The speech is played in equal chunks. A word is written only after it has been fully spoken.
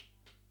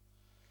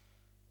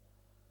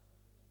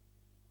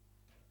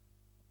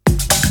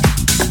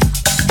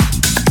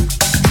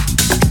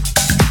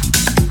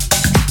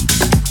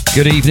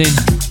Good evening.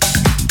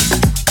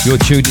 You're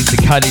tuned into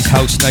Cali's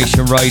House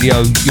Nation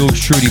Radio. Yours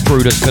truly,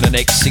 Brutus, for the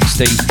next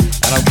 60.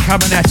 And I'm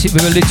coming at it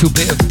with a little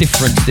bit of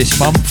difference this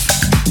month.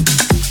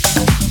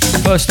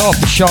 First half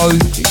the show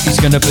is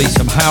going to be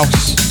some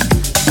house,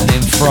 and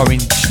then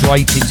throwing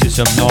straight into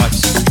some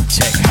nice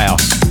tech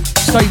house.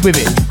 Stay with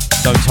it.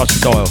 Don't touch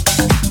the dial.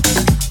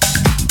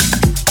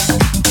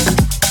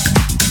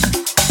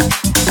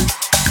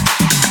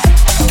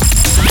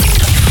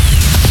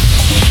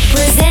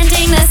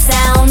 Presenting the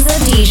sounds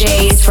of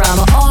DJs from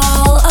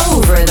all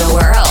over the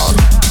world.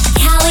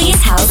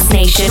 Cali's House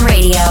Nation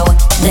Radio,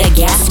 the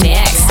guest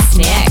mix.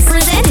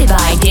 Presented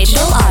by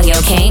Digital Audio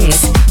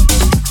Kings.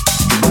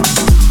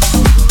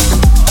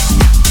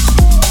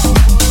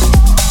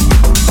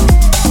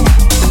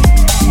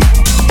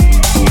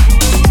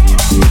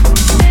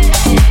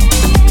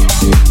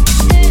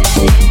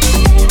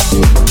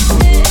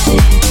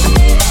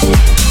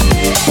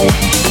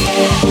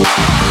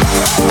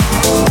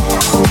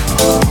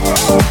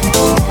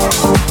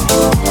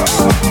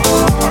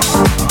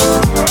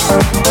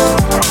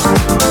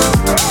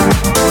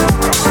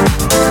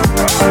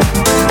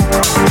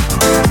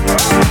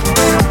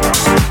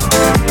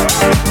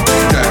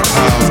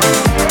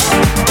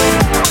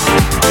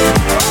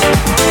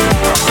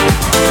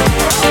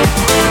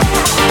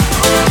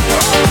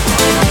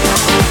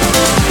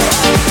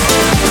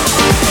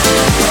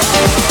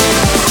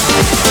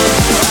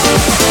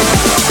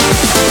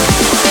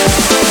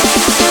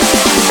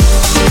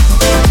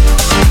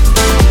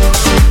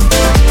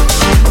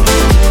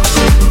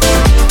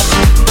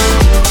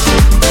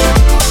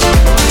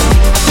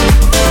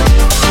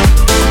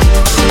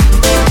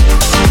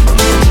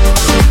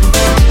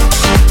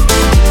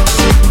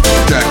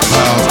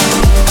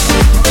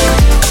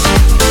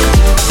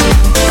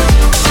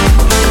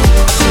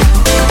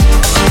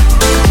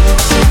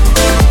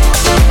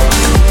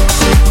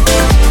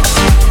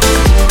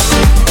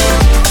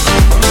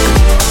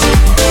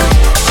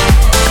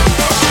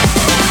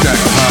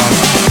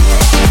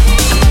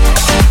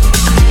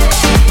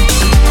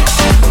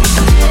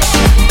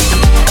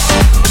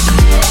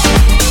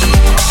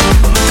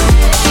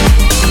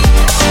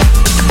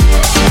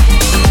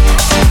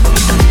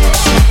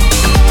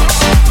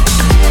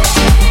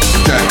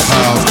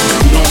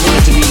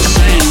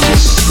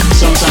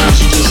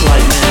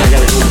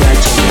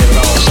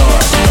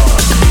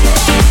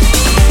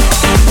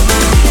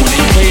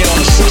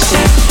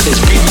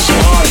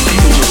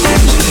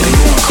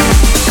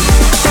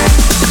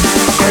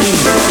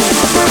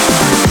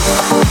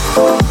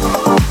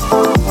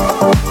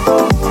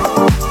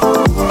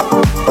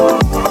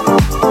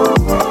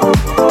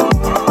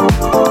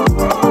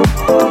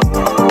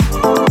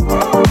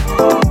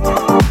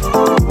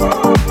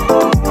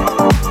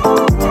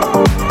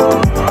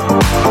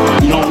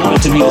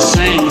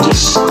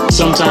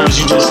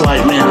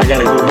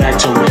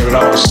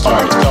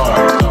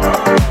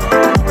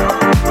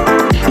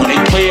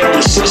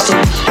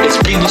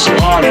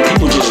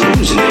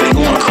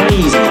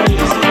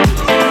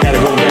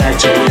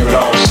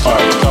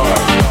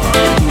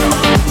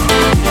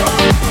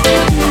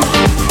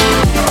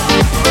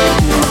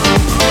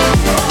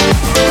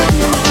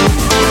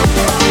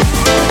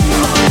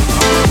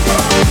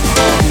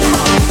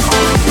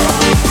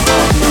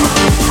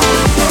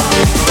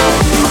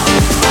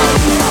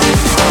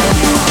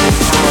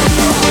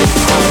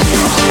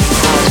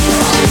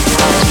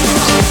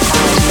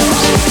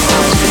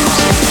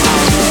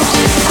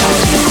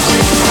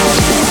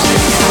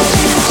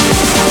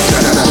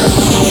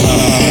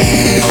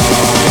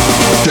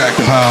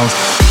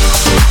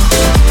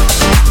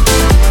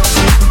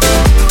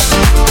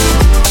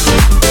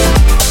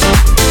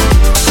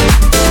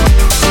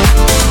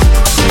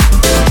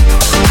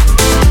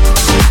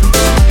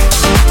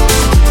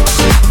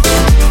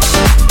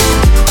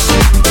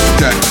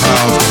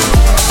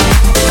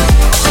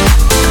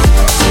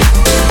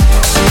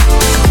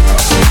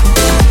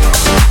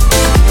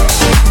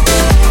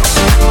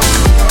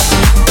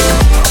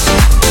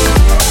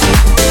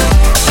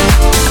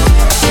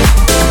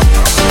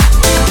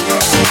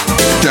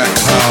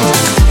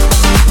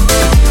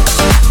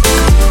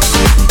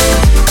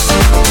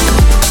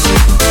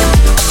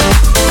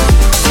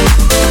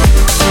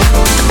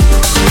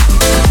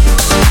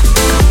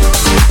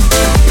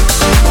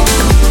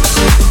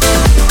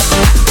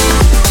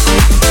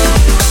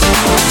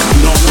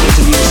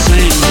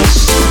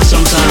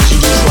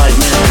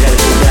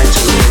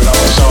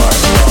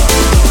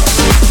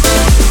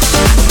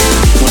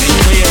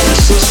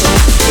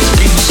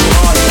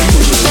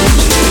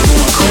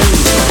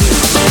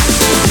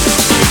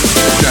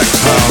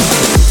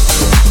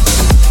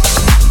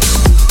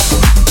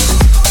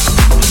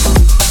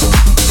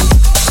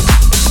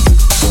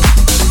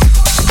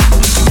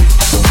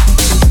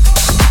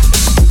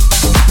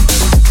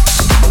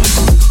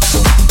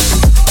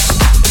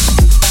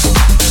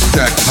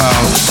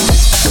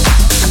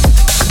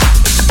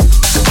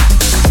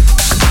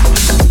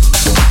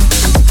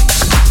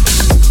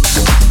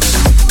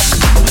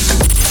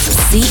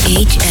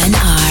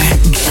 CHNR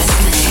guest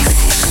mix.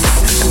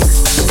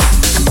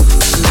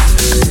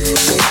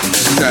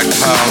 Jack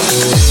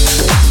House.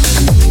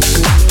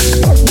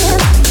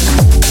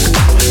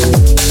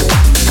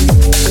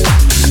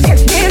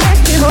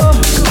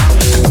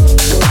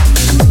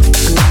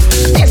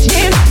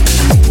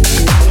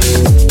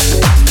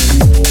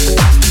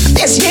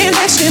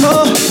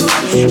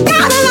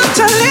 Got a lot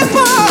to live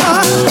for.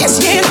 This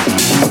year,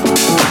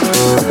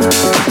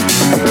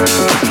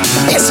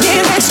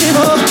 next year,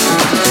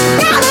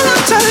 got a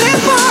lot to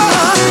live for.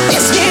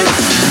 This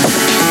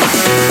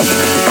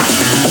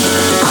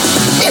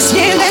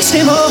year, next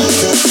year,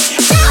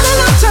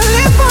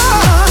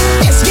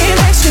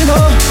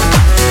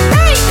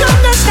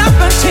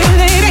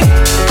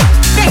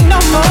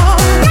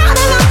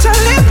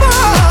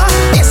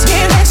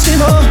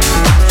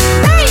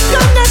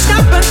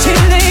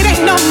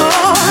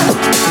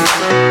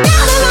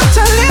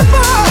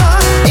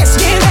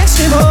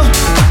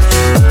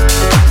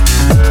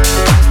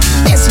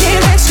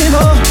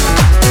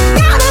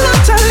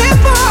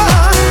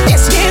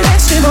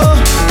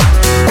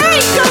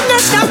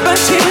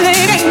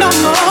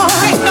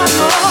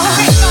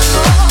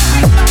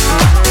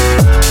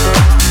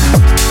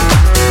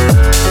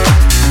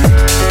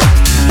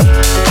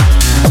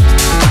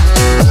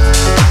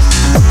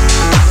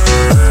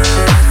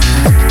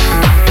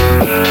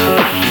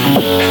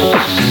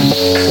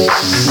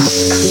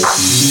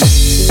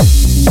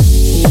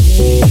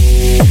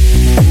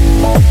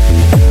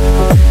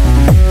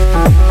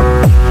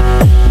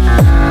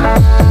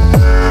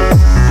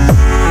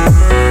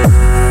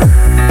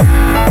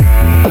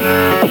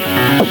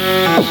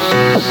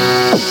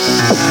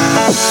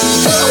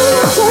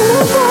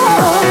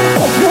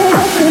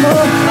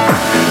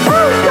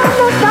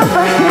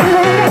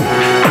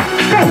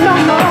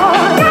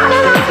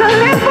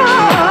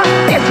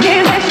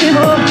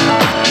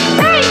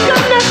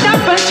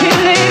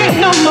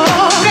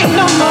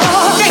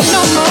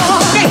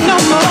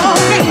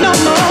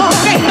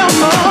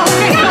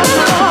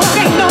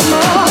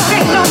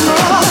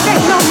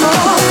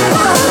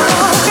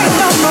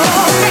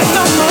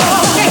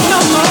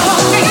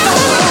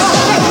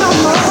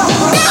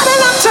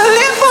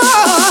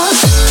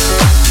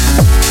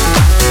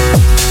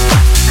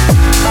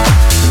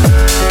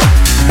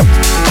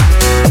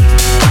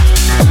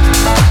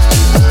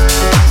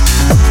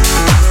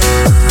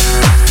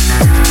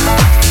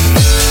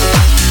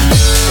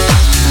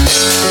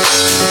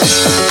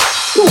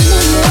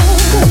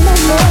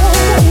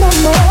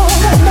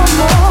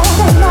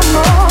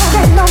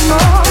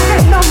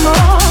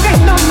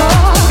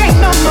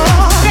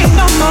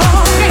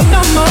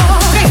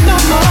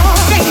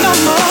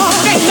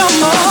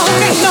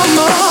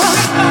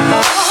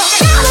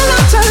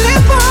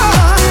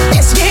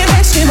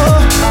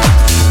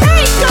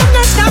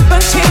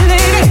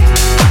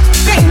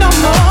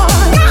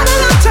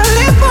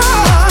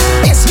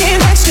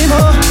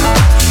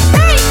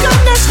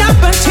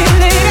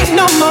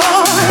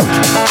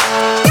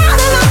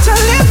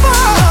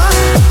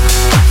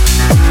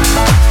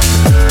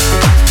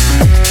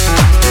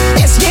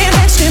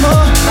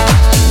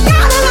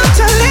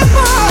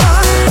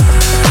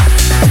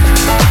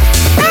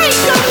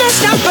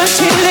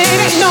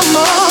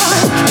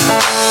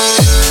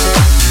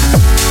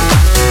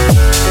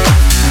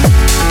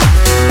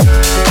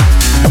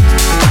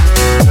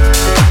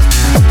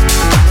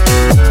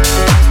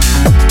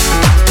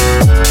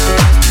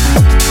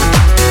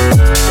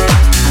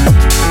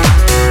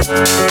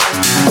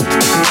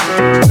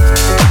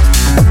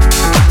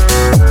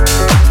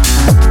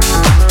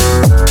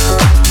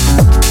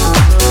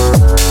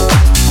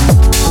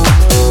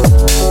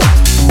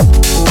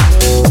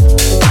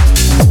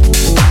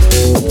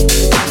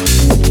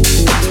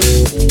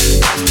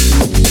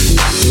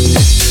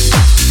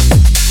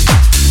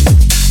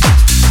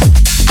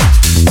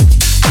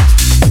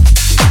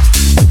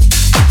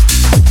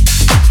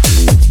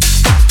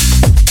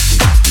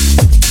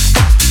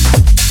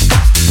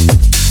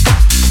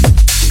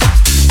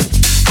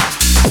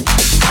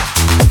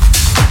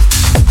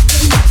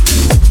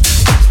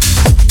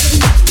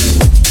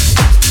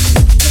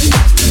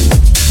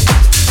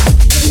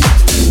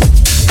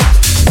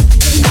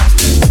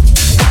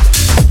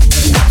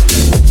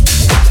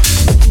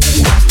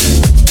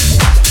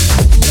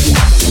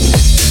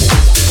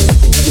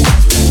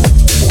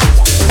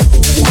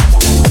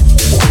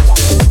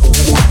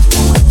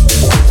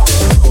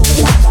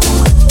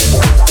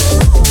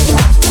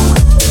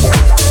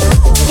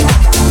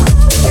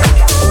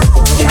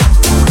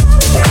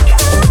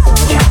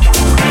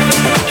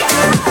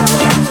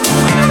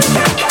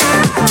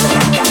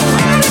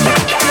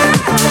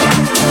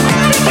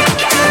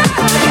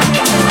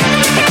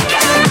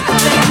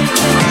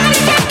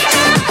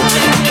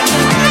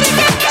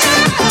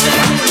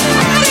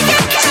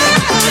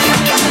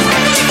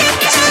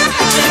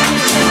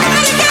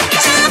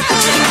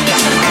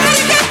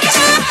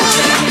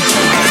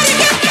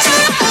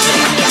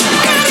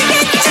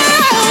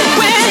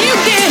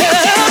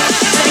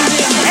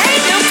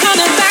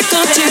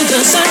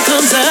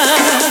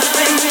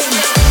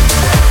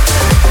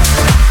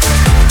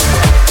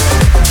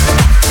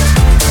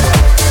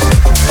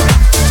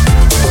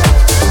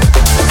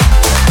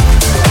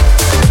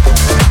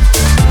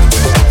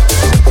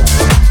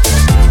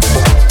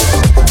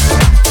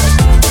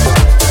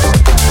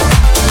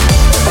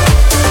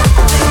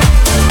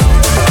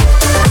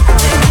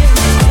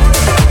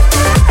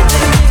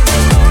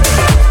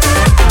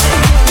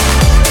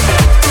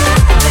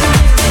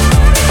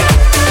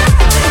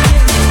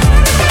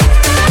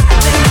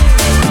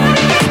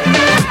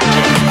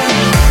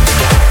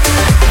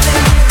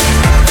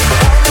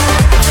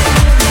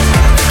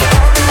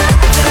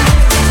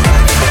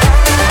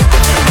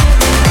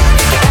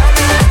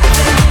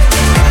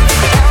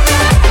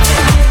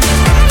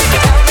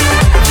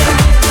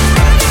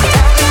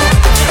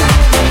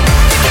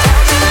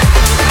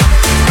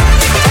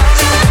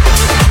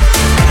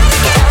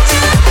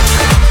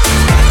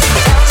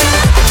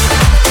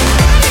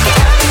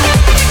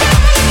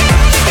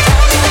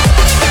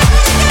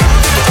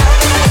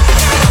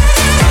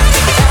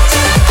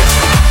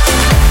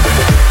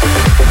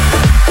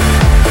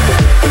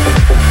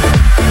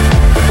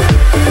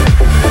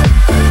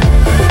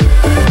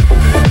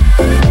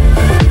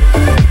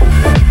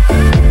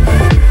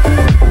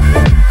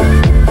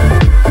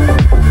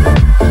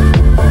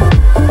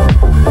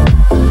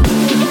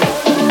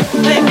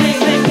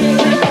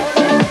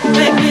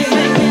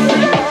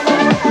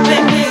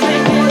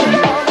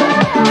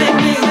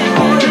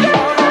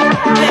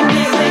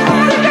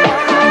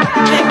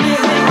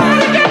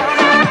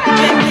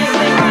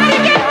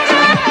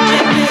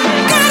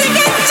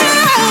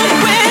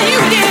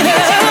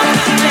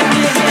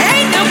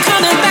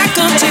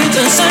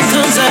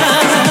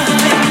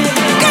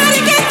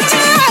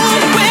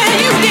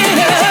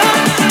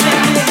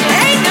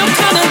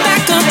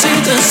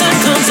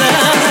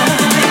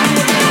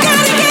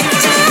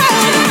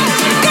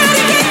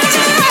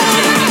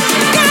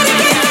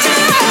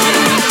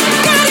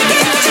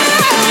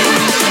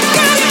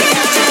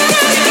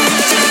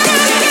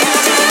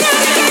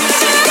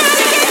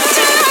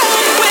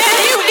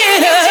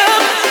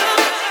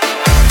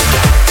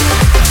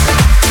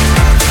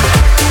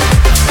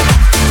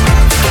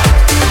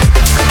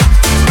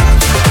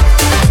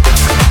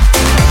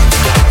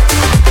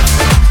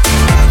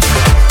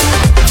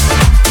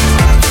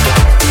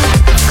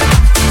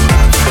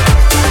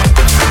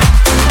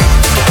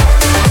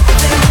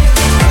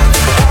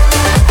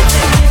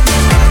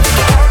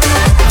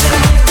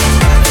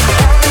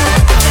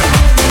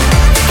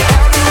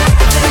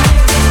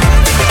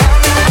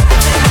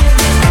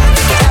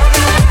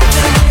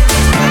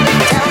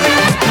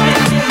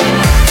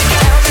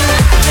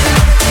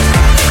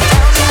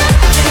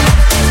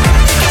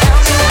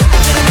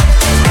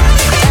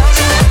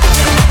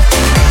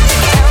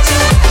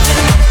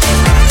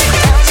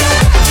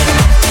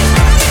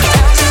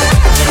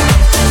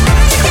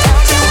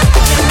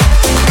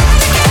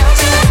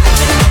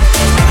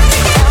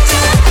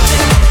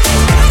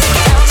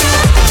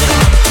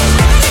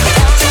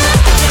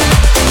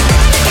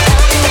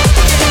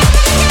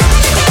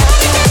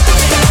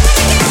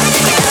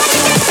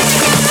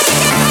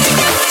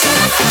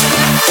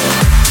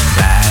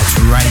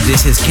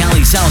 This is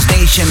Cali's House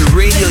Nation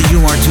Radio. You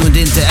are tuned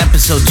into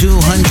episode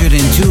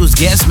 202's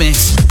Guest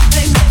Mix.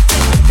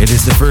 It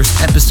is the first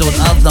episode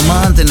of the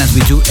month, and as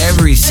we do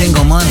every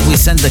single month, we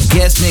send the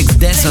Guest Mix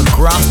desk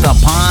across the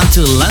pond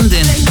to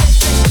London.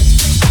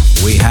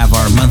 We have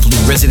our monthly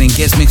resident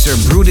guest mixer,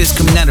 Brutus,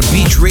 coming out of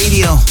Beach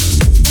Radio.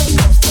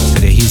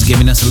 Today he's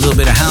giving us a little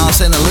bit of house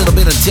and a little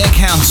bit of tech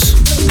house.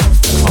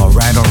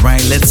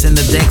 Alright, let's send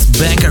the decks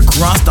back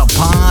across the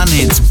pond.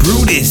 It's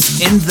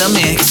Brutus in the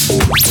mix.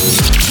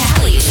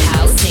 Cali's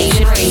House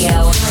Nation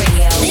Radio.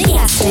 The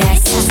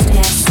Guest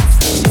Mix.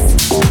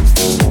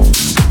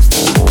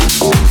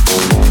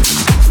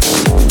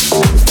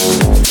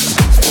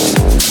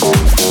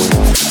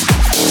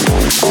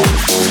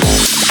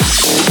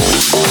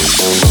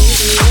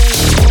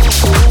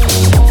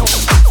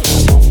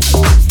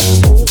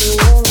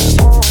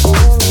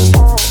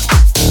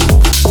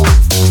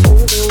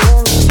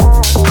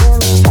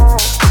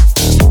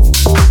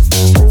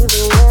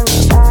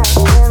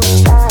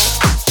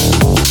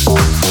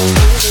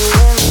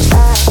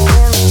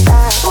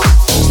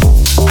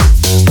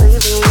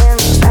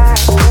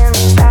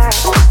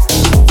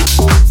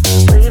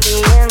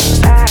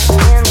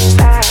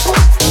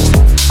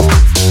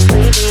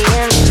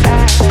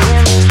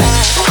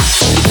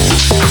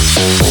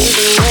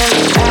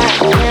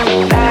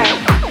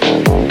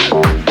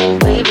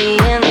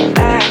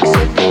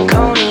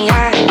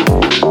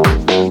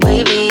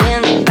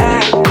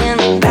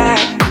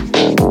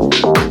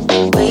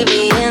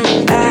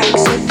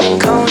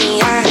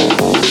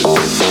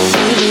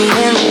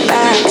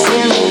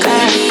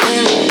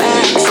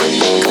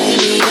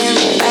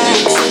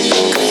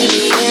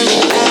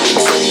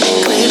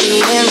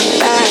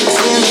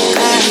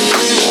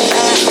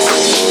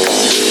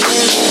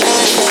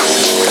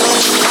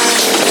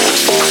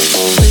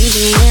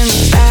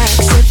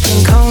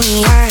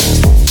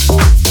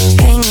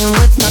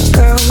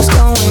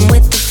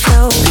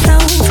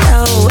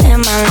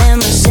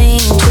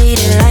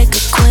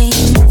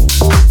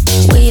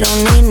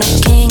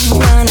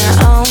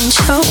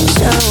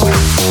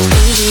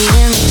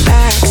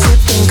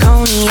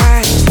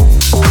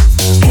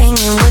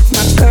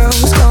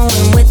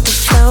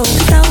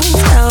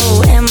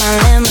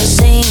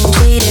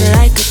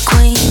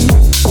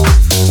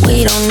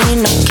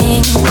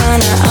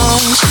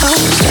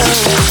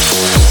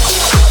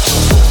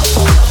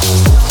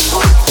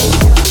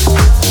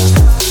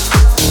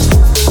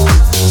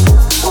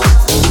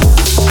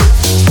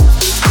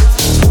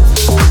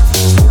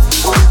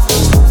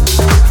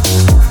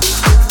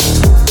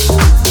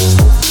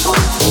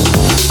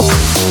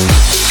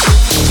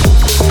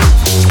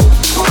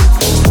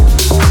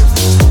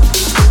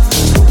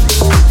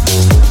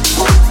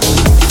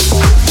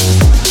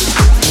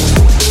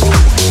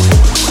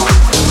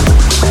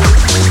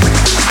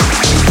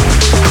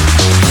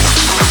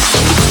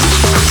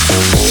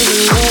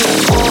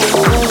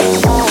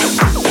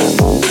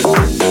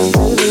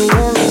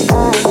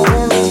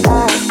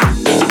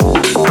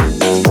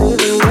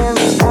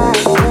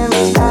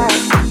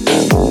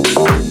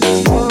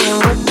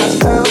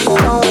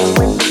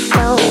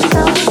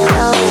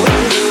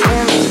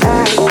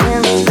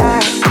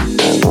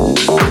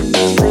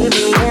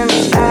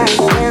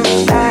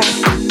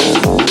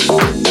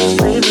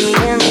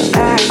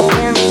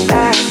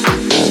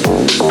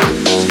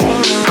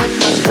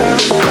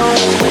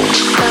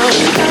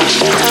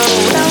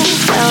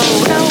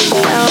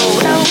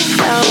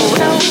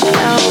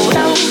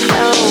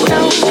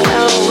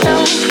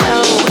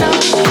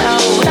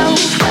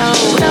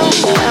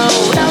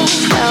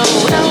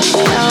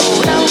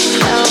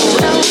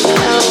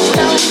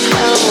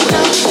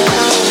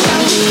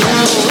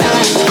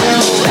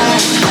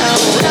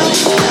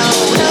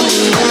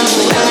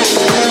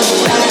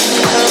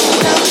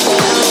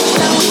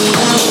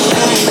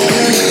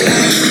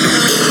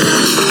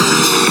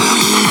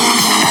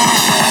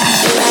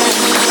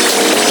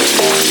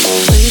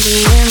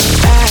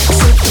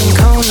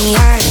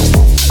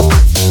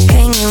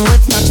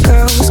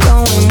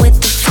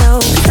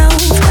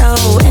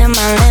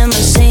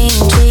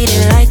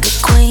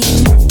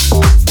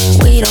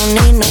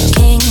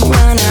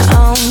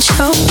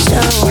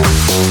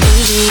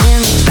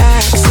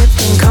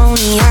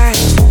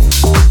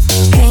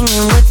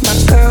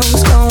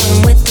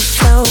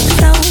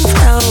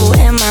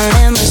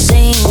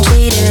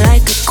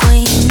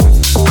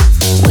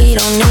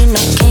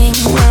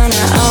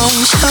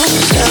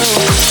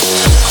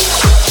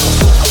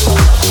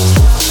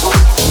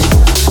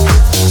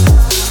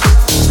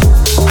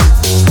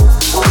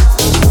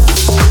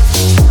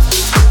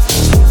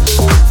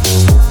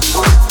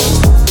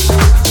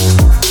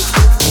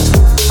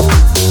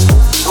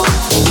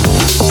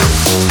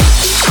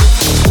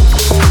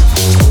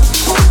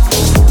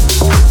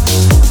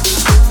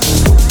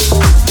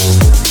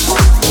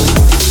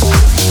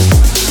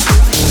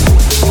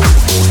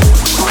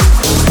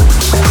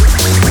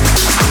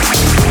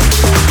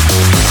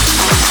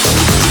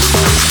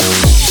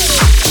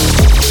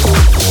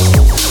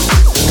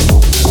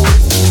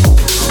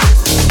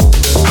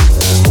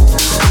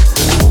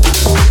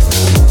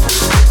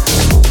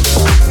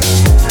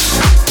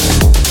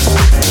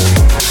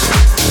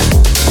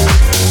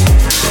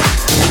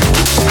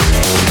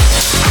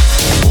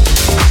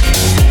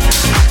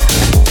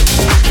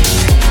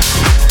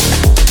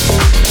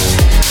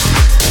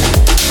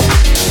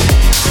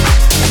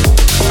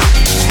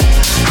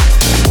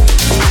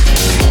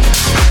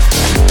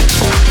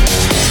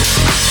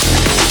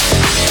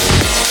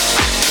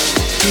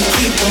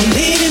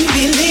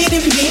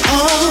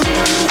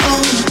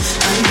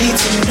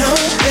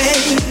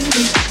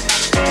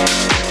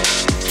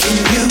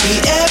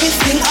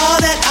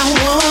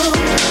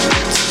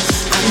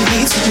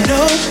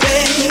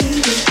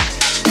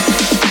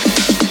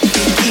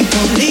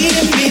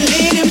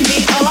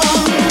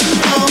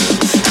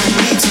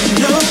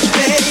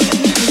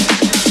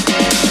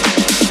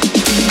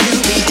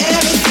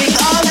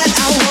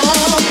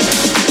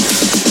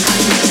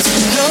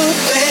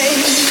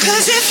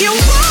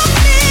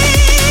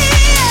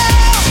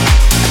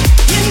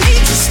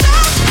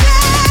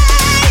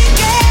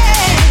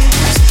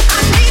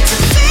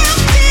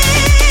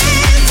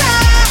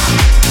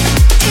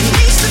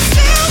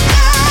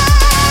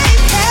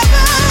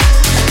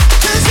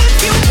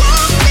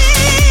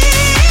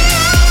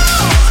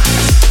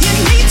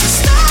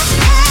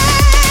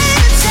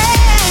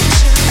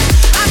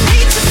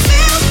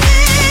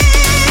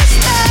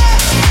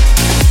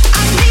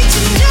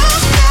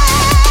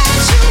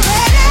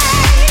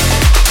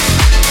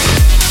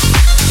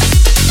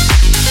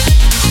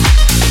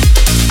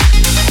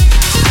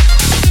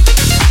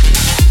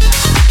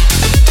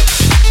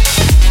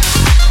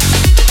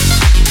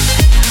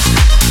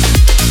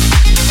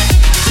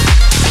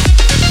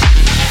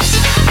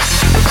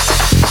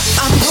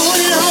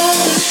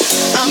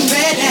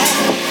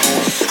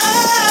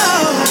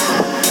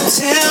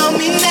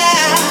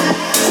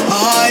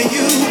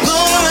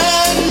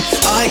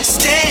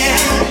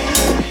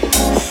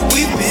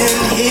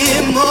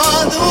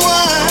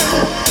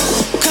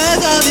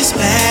 this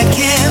back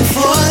and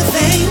forth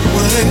ain't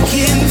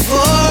working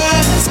for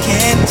us.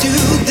 Can't do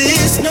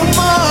this no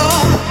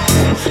more.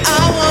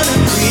 I wanna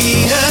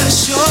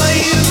reassure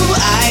you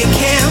I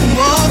can't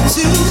walk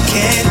to,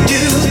 can't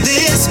do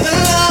this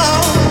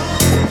alone.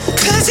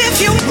 'Cause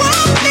if you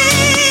want me,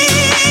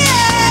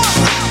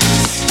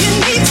 you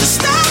need to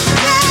stop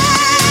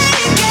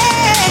playing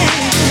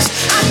games.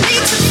 I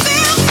need to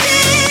feel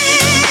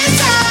this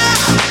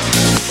out.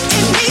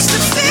 It needs to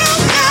feel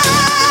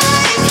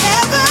like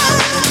heaven,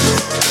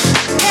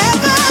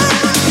 heaven,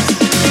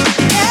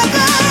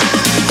 heaven,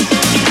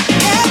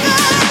 heaven, heaven,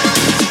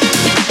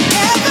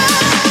 heaven,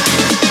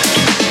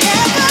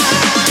 heaven.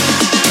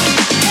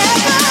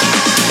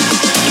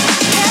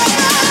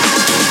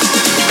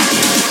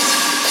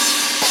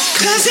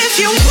 'Cause if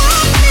you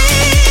want me,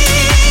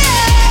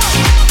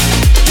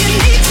 you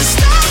need to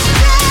stop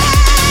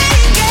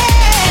playing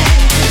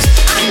games.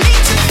 I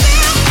need to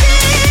feel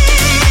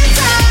this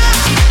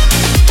out.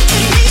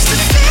 It needs to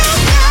feel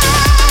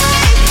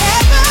like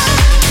heaven.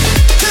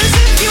 'Cause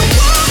if you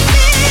want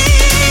me,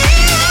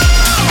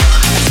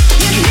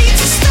 you need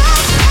to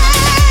stop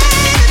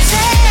paying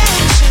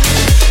attention.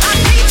 I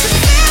need to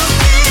feel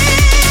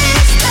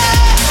this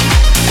love.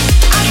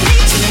 I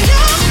need to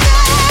know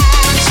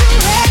that you're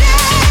ready.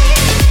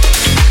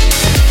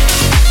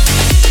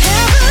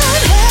 Heaven,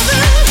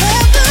 heaven,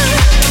 heaven.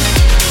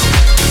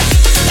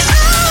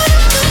 Oh,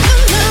 no, no,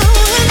 no,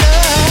 no.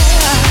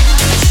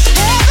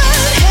 Heaven,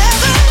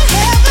 heaven,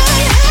 heaven,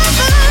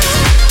 heaven.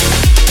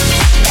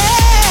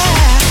 Yeah.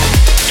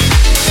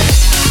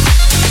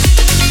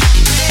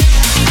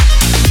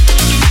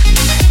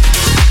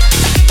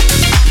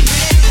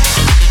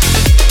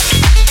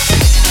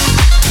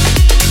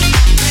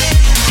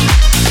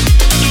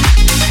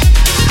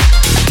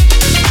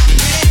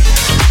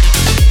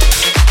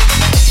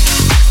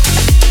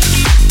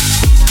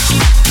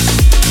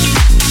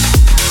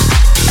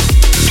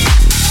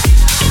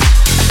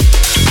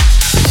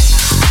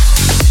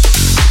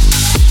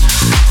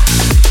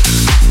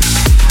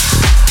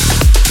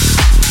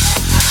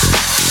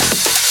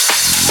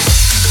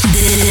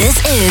 This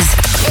is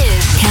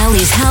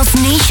Cali's House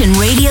Nation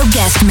Radio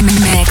Guest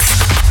Mix,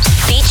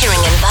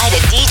 featuring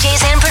invited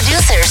DJs and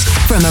producers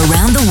from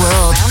around the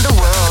world. Around the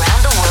world.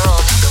 Around the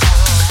world.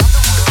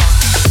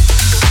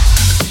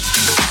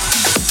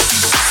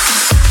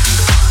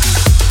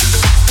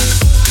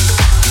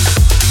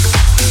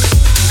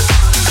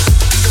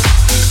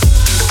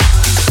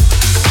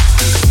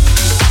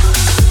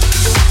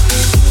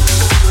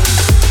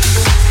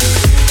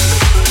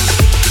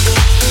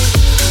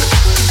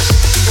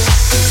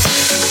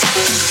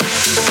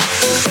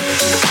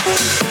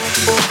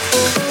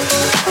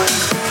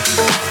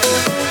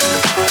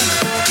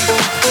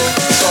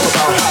 It's all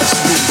about house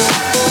music.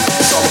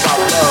 It's all about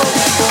love.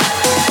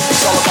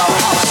 It's all about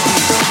house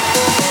music.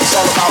 It's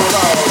all about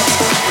love.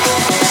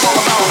 It's all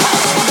about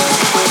house music.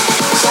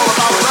 It's all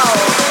about love.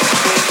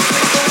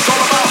 It's all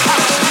about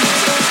house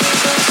music.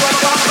 It's all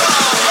about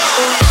love.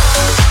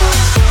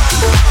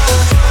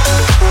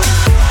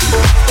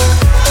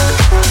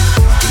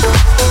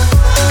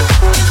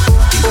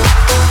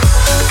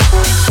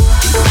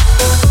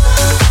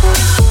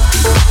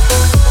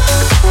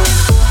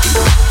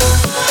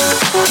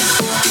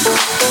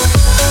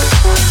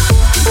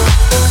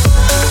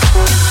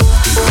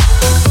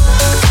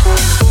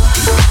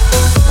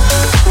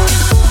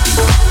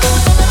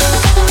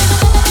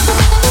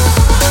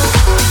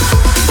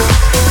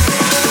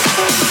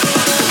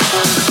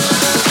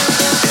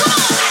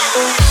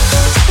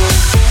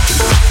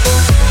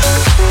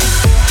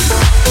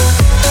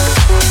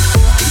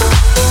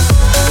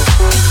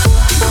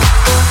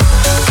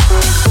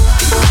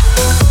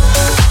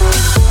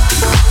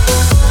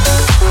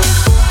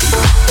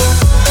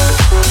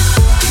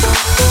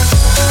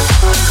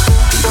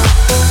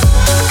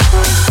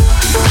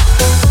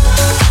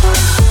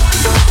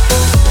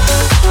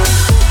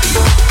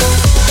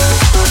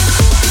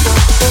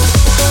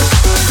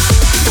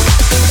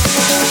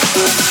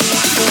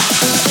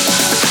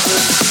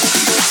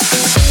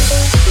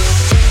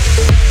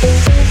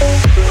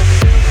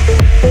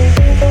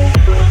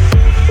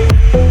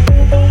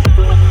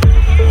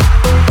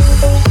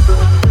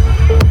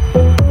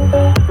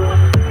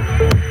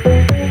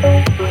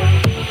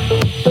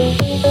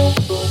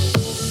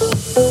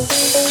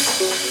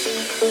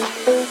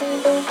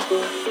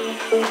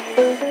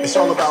 It's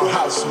all about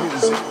house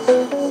music.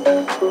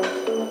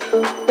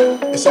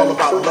 It's all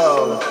about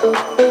love.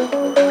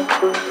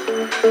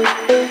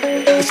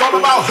 It's all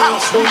about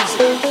house music.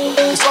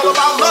 It's all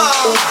about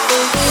love.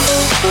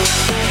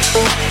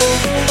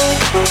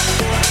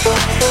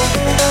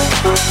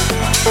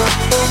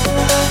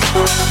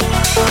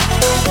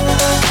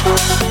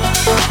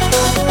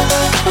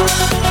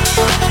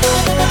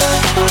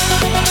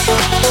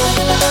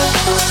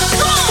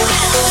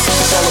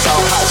 It's all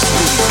about house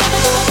music.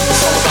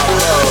 It's all about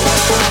love.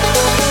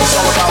 It's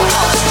all about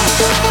house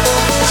music.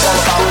 It's all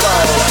about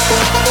love.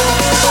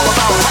 It's all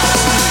about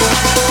house music.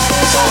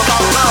 It's all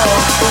about love.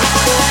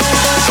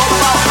 It's all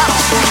about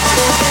house music.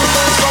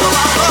 It's all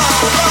about love.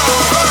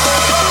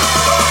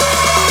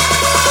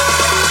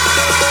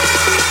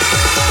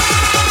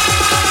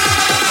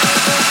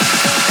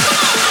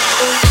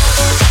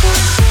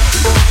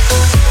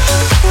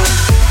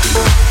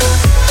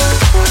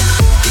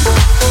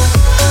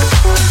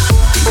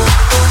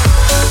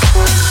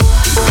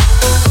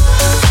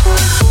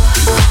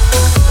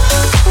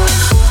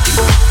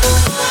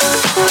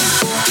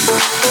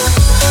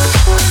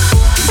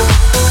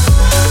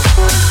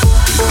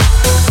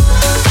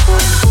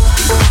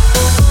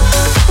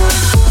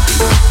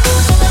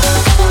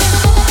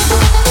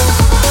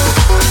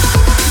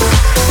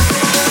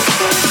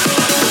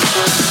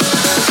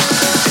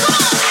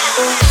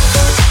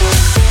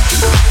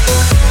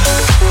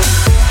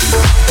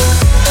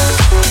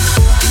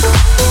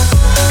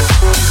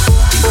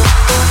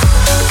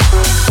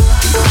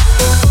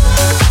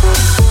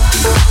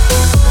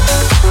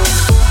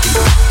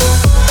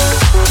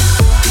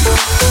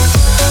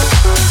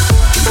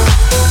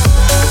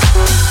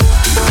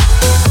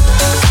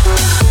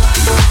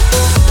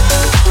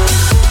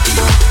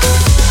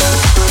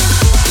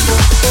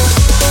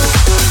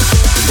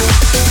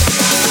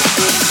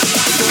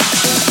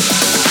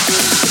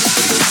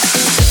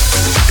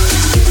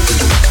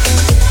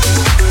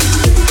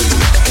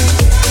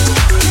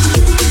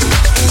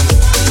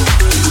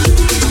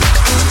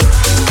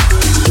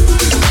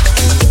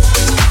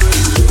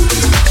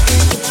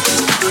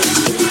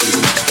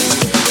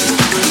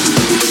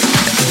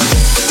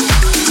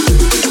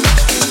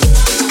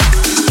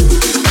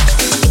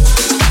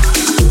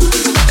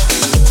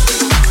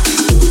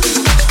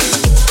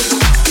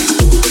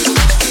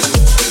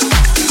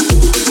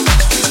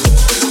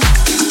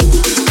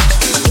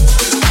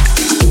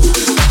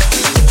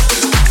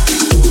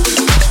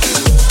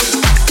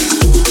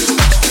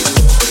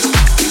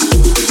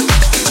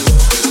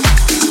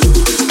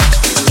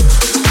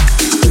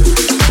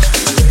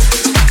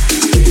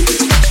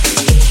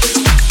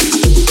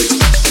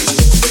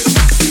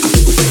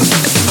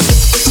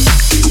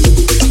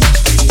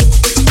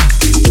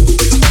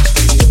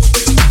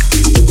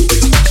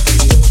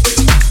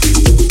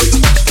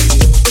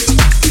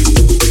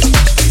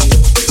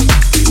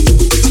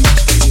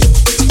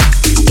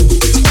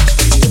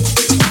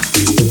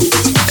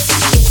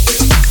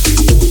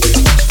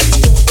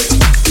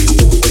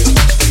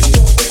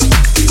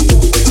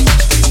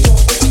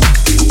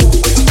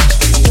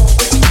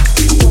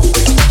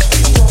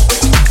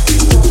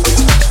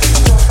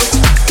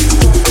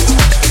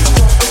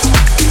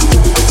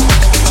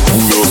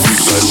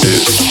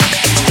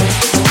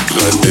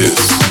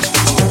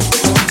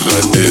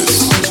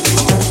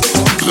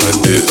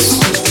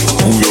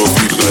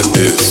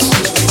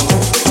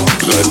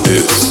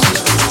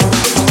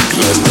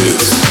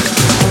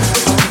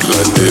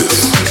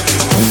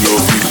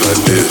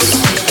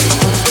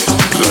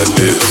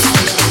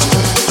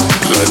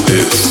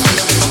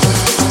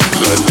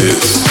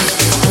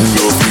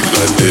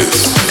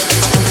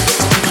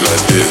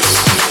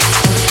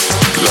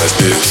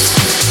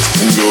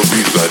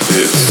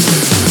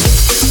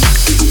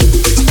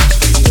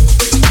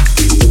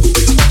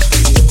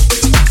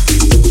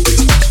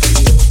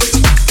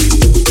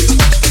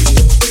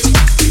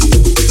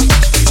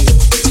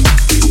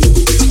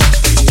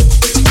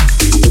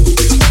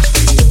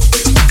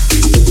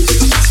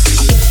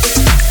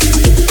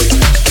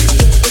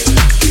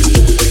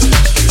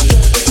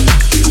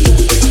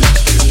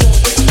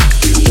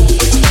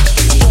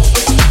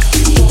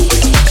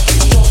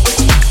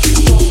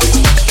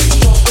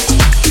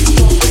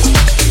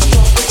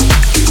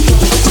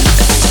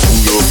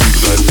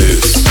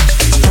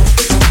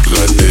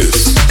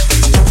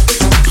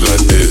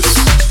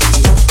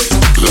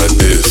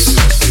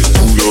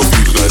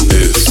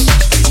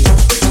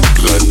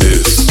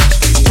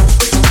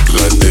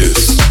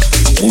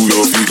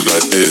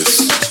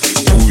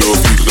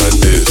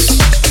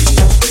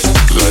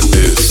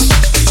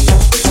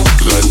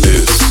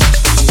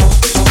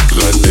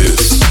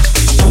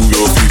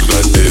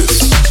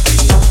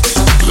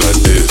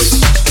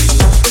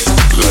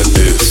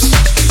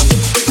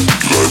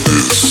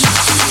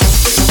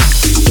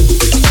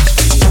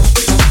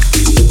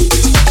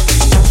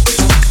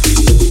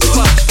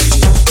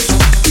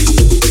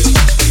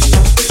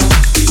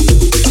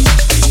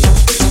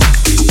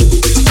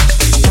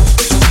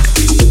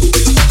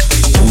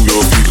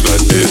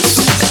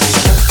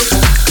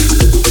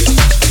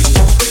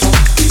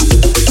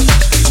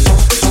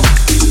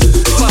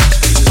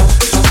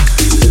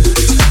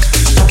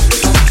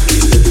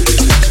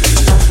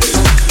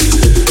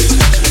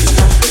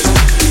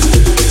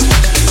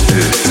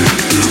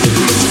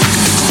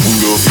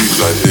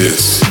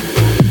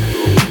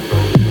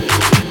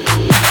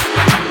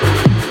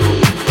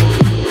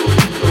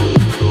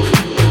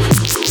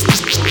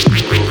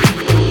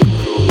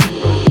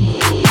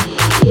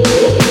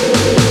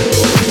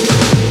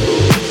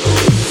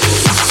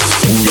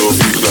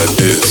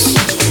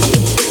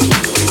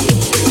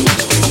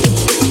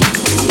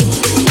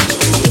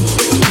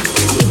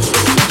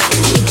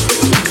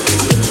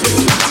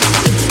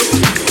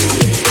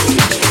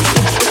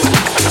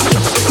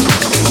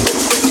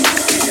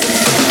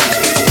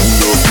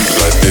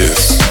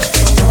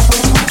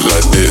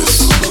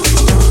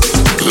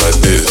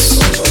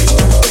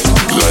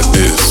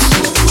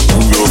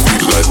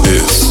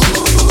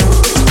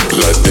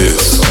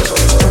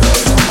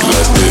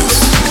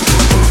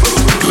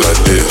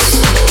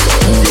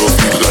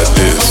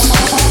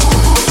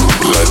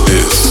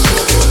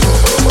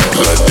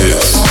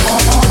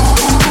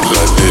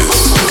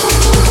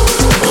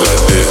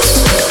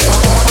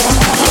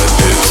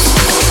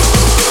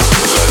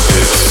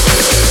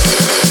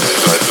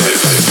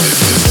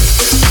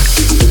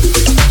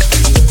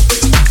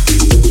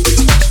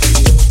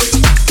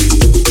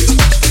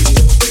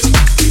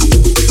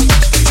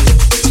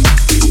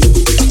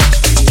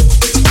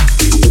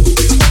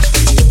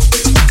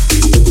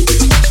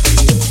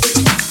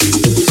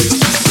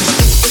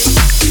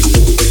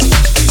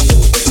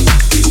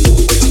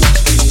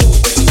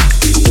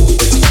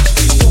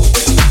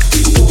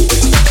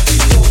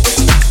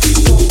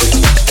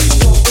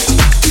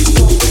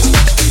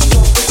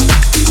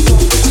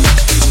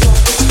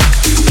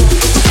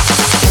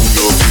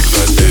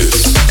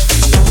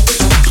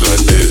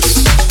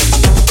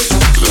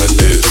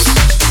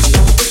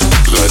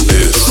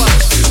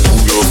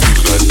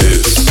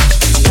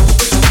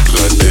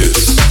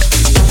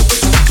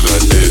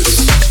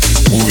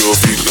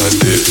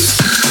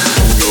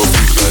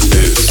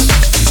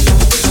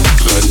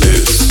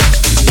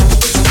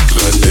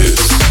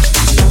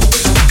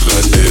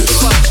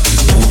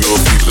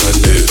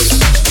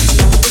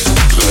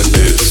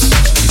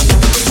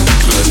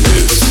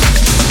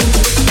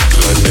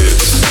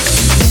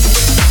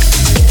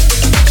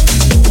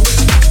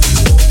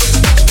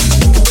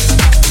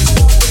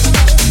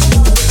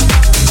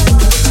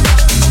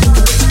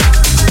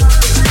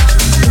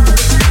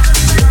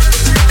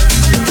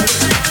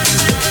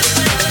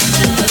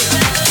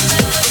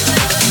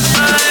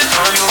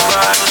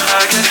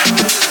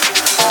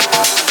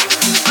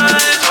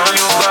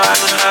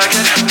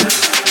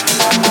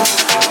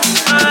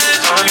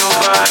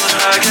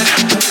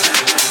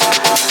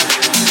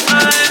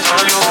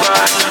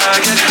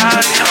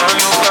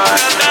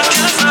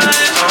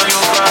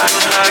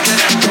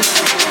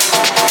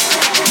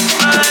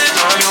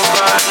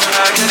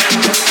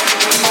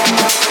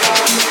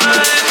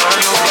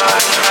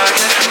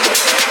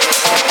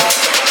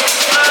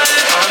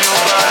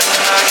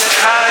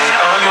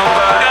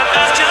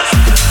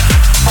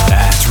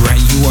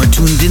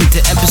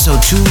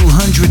 episode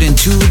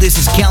 202. This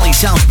is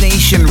Cali's House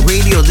Nation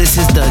Radio. This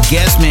is the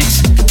guest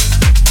mix.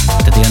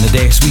 Today on the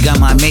decks, we got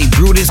my mate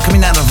Brutus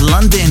coming out of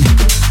London.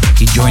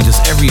 He joins us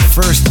every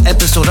first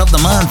episode of the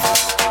month.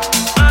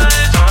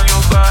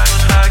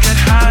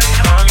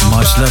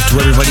 Much love to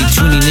everybody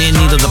tuning in,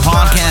 either the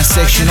podcast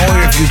section or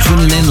if you're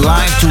tuning in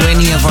live to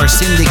any of our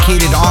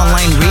syndicated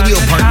online radio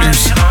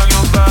partners.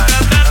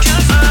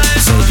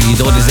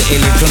 Seguidores de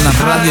Electrona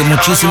Radio,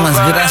 muchísimas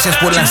gracias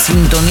por la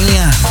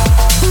sintonía.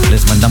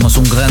 Les mandamos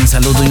un gran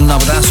saludo y un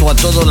abrazo a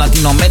toda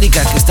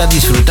Latinoamérica que está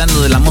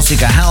disfrutando de la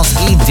música house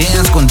y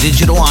dance con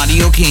Digital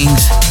Audio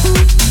Kings.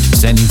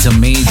 Sending some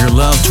major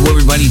love to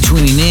everybody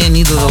tuning in,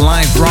 either the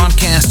live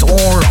broadcast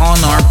or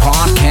on our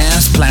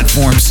podcast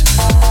platforms.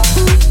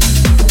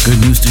 Good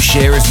news to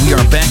share is we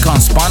are back on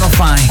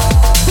Spotify.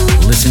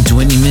 Listen to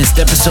any missed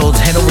episodes,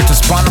 head over to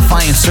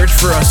Spotify and search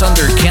for us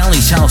under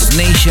Cali's House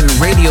Nation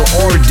Radio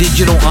or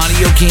Digital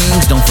Audio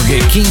Kings. Don't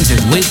forget Kings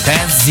is with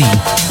that Z.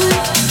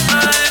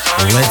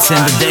 Let's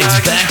send the decks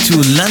back to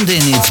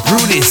London. It's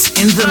Brutus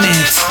in the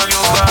mix.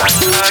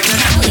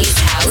 Cali's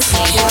House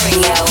Nation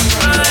Radio.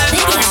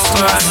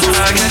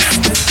 The guest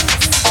mix.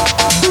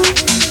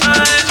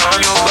 On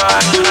your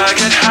body, I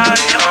get high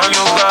on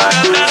your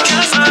body.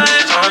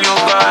 On your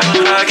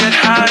body, I get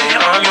high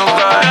on your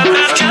body.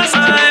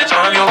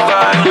 On your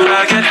body,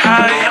 I get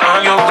high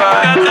on your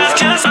body.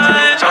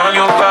 On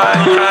your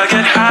body, I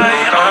get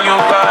high on your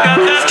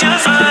body.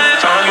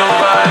 On your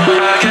body,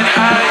 I get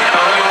high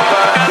on your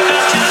body.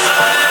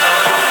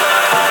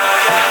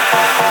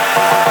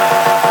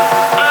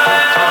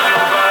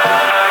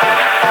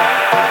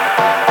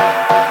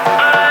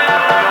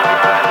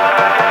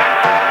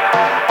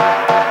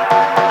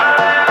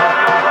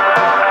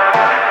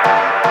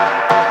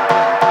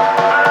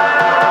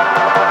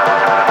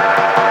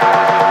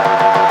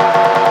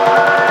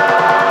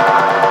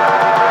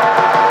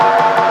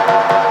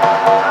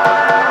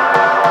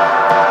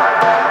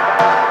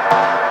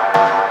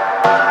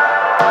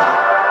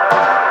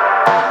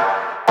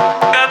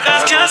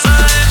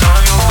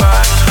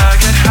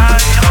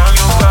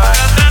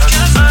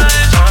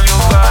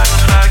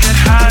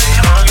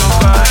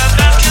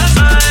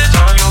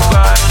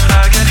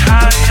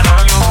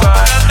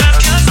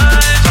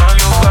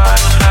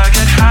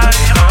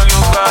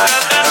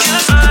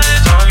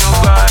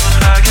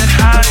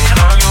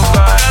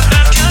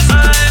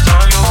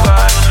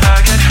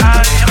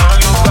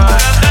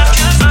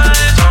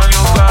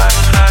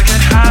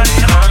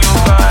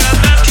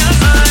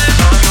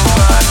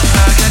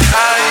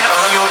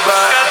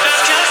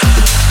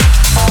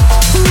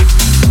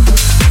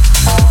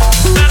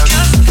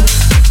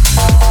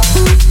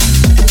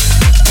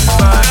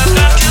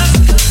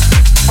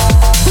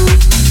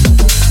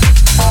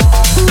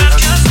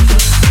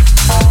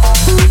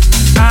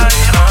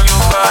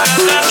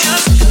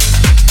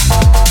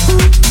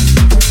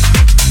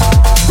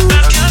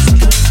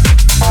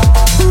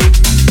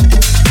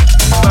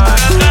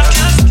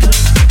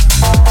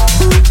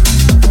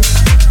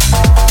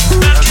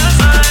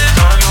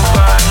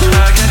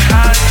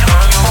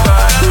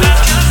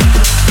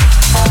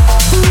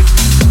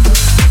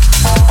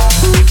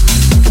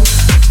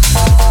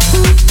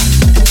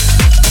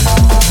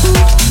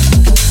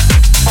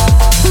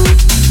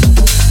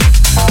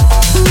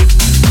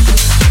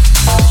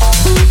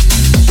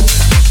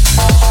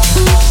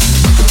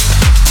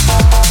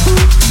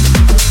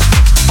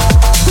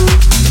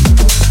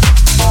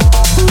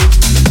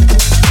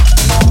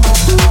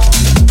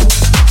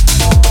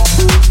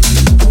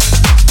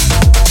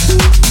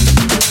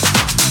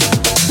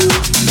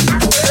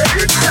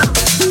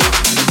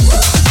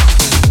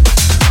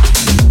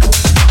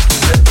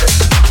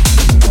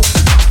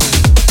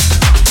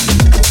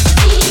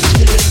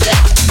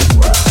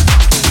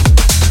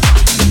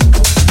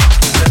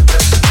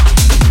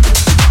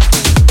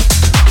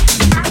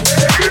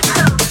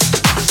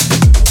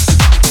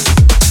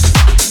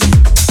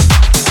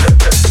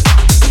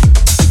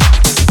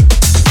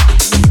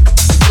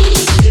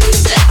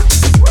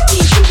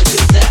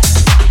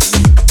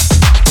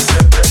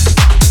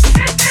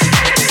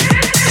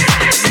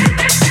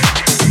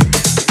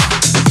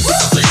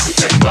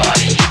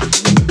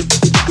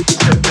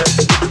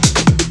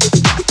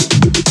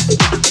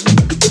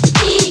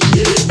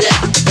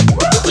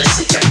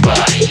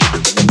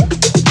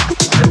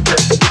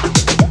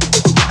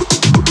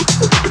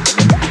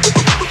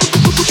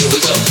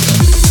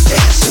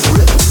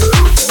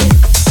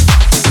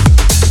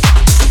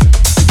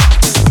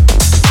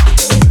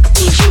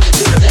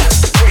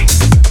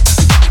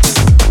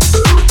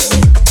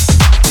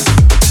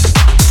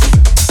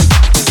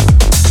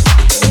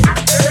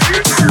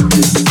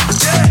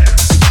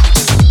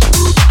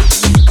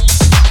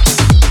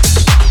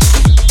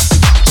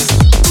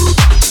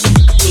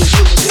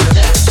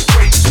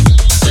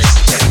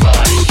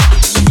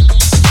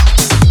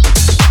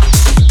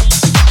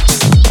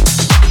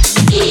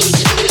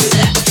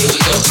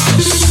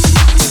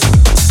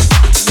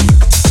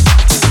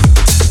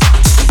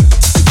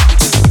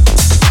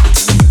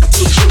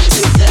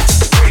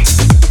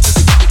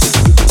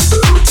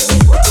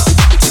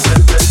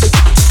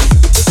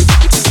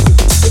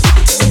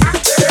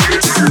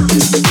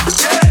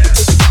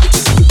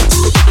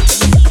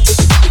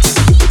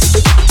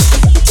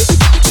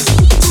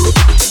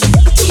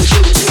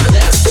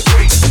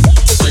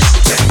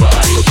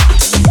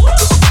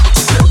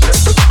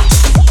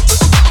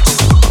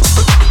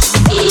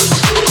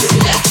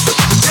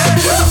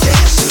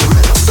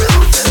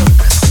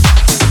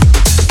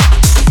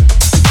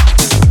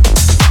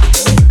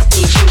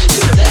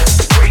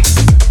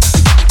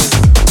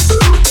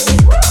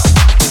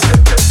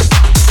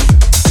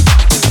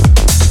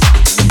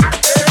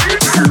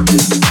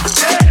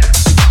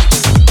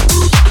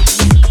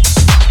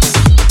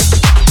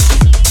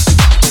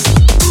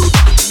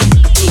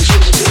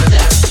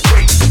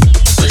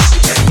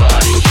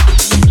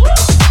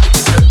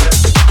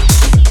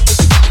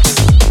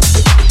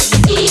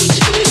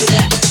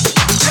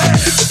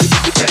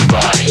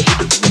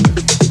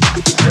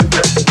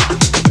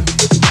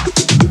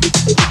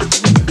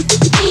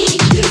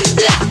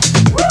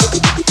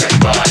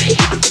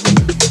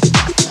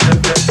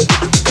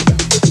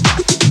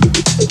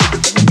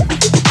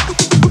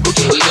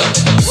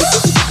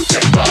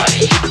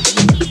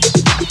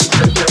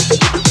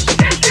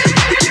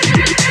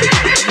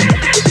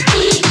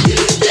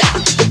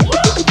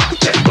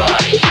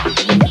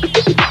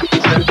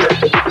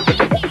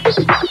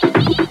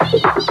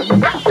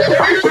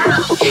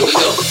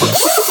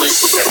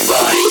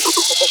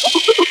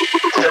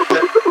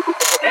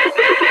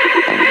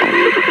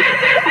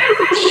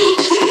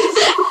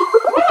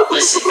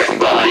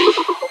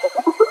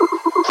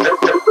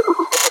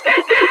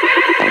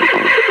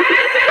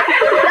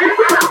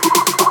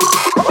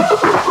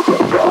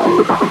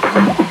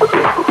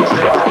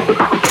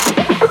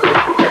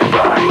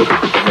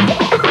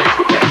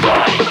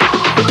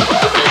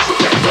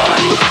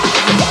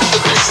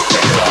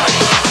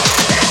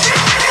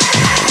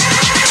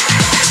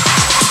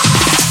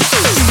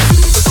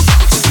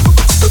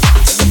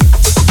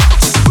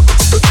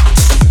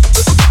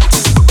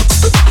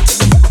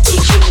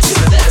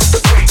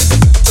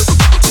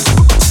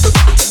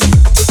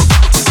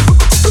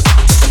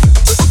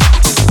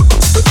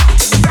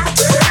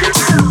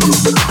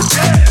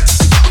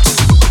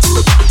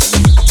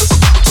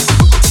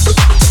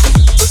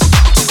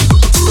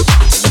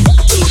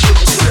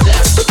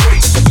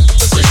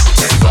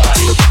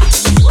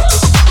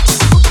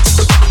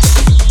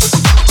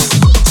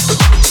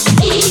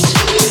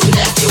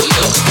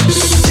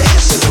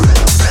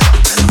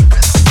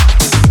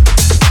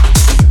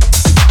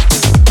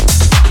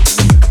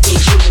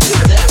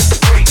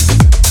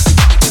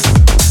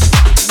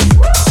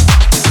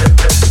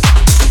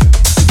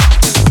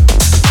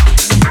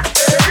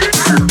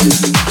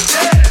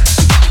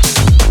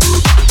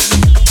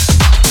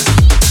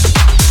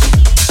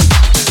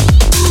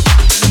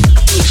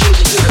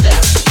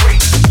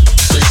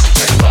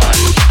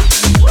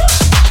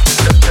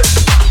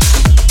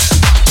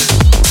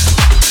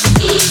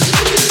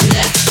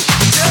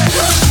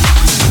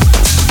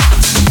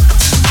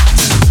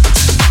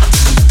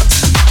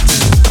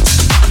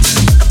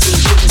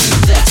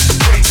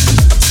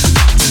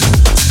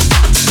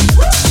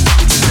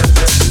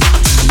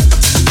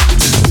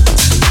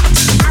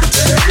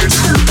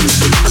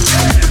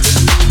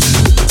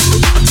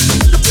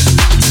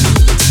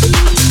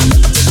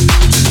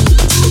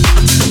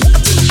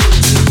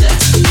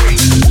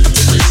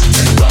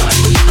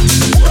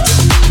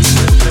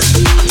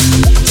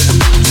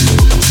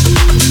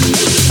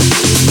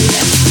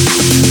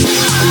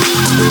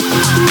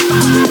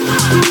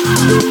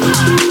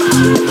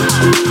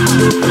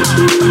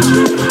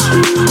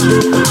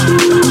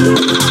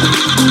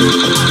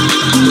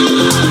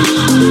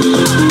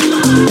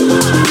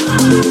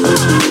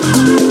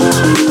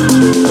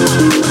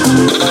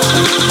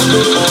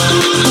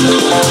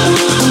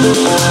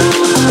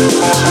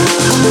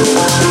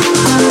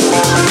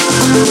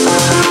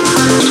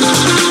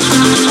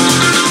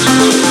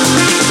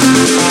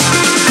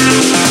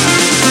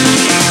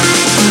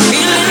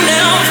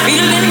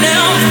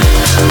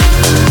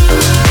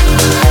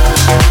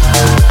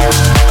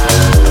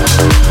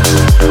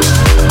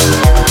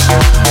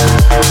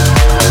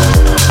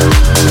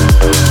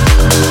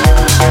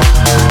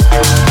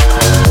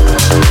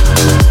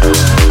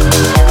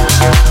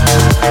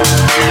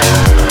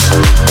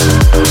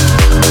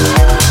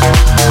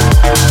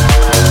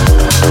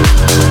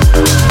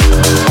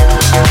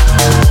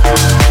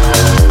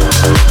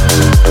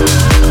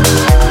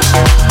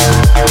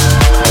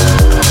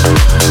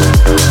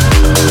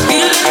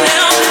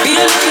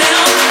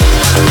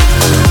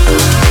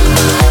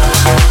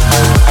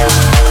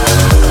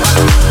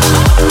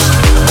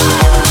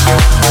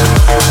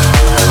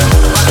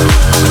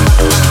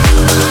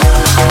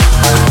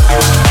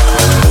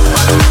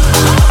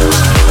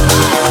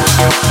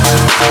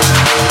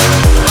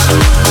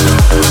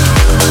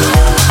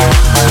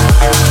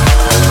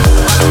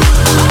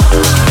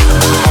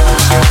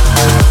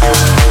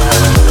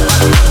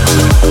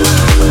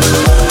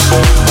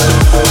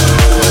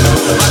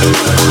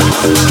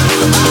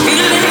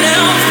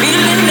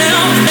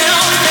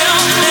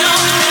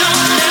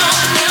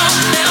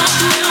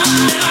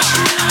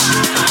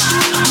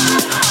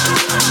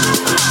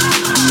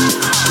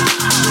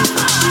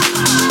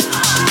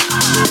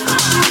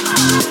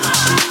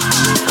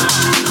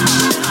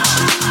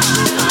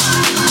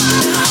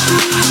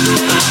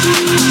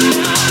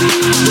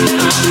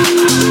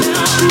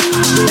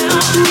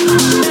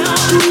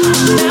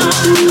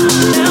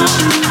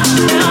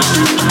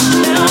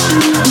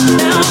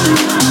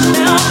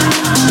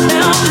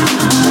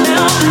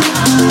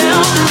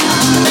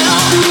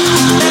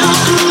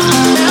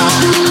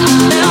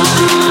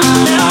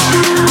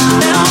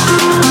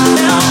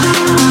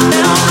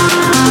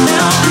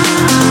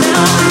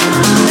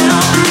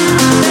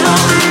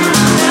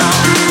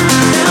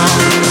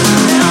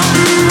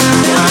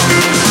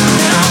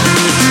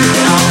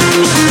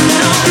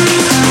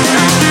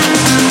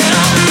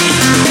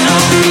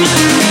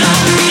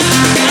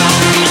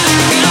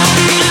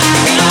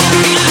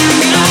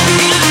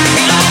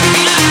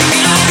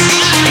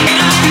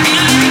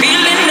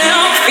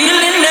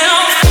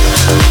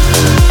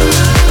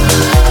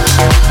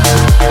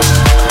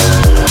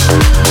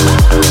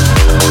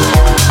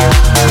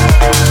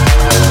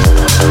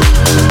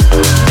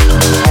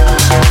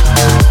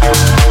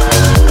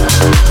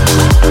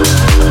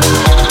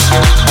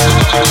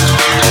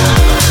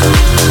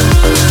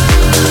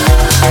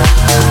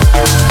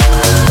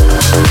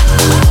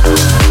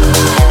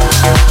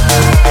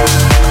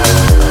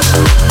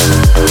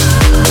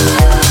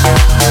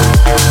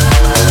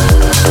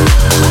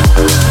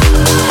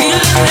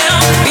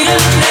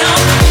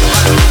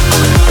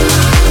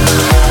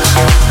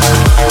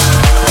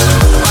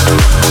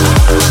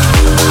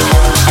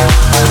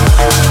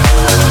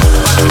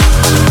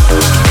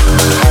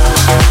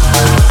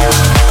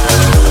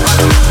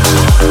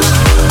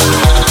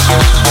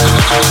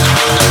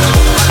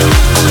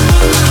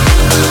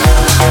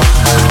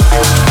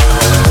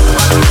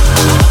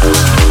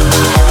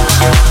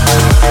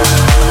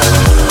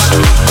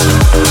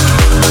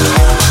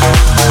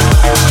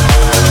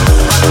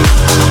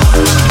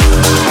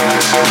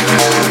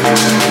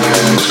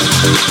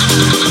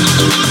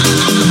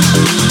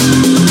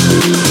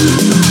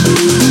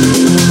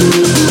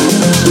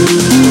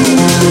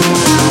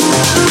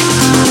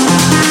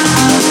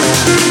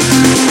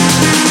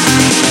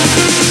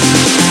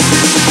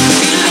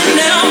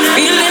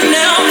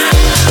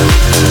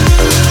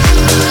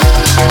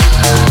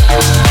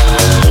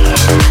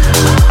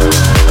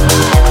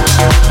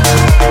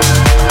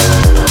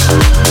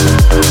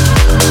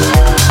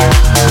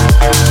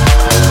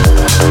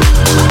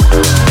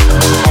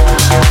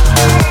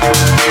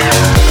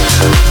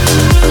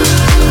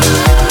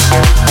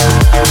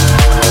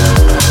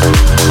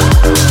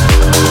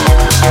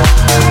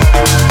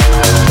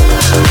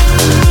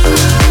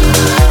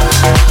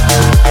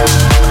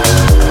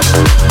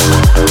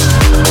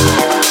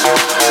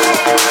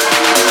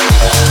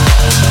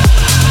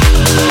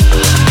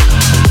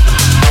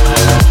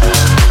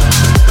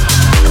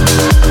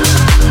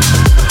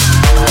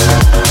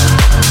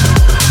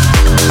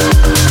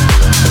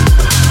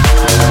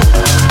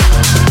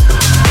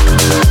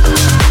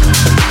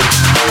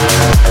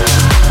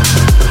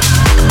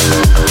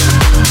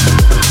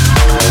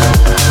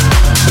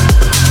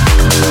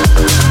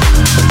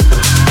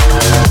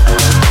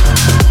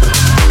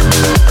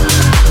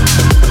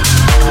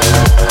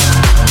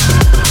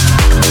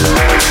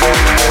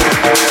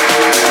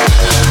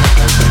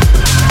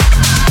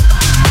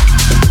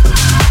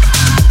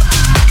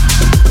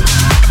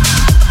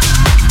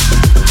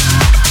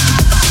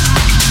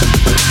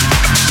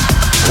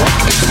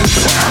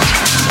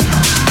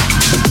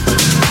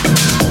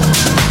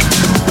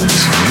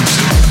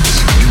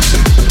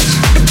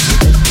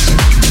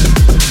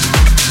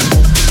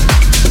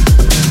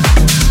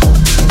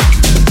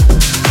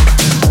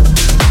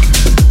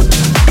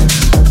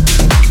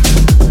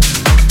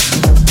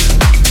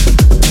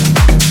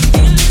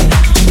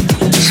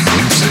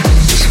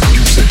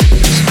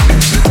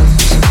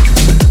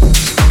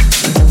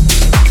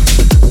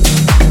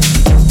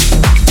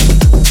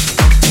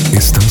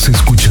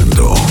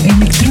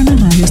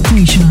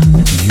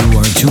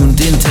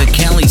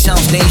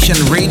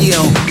 Nation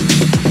Radio.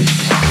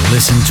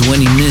 Listen to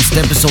any missed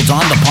episodes on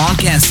the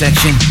podcast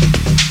section.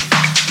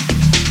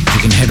 You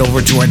can head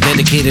over to our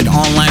dedicated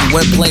online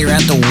web player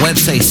at the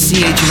website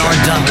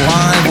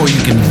CHNR.live, or you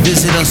can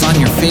visit us on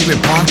your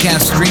favorite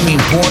podcast streaming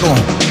portal.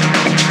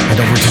 Head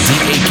over to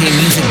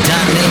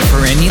dakmusic.net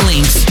for any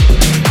links.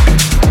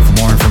 For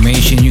more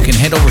information, you can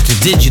head over to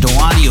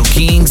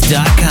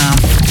digitalaudiokings.com.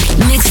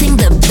 Mixing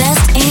the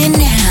best in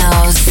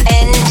house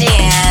and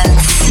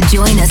dance.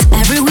 Join us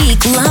every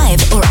week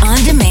live or on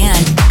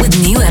demand with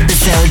new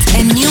episodes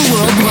and new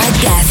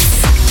worldwide guests.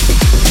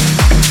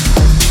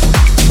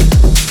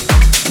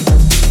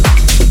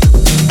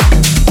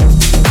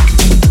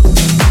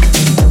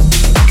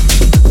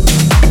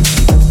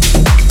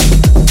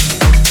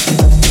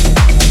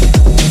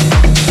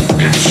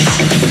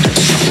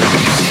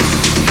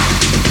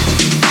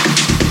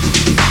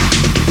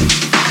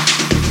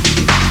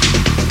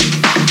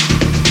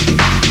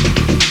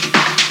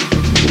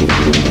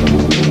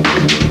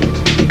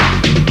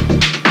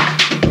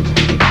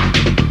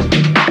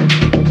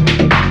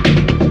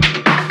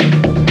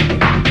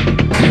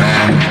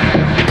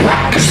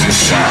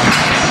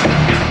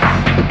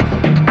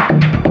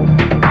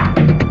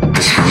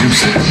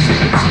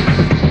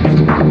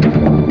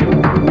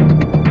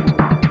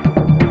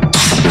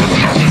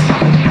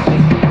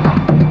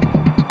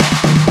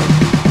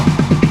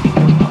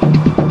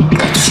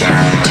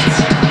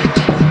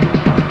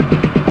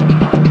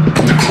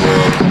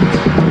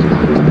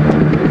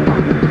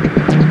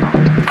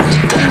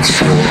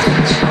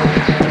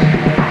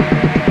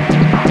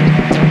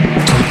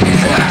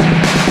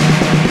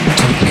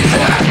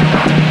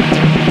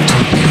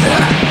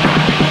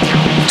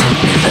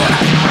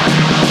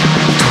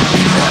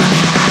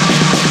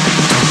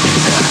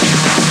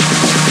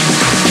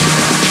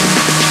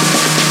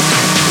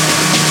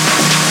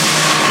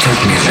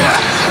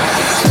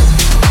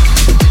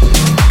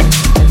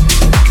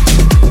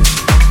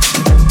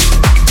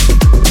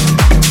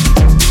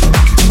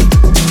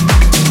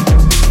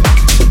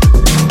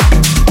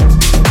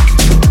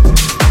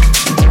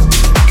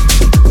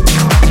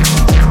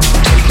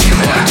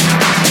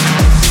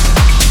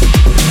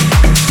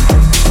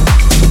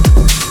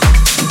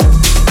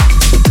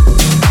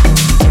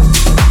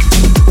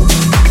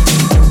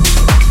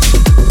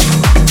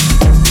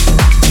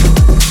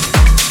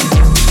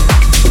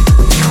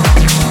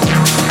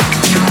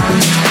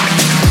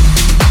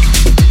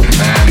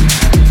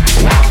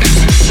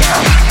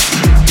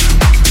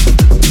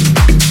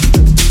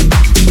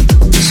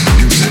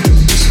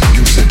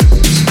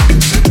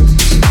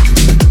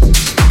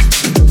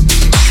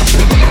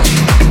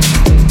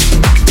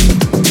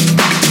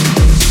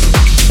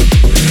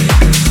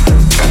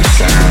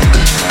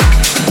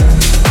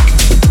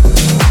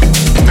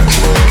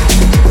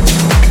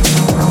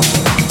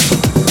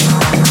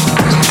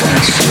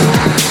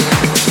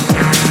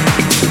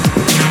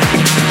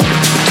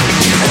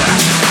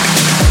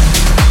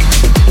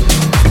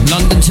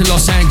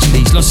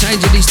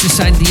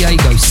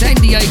 San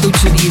Diego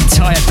to the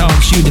entire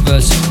dance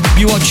universe.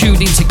 You are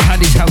tuned into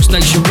Cadiz House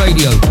Nation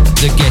Radio,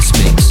 the guest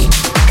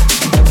mix.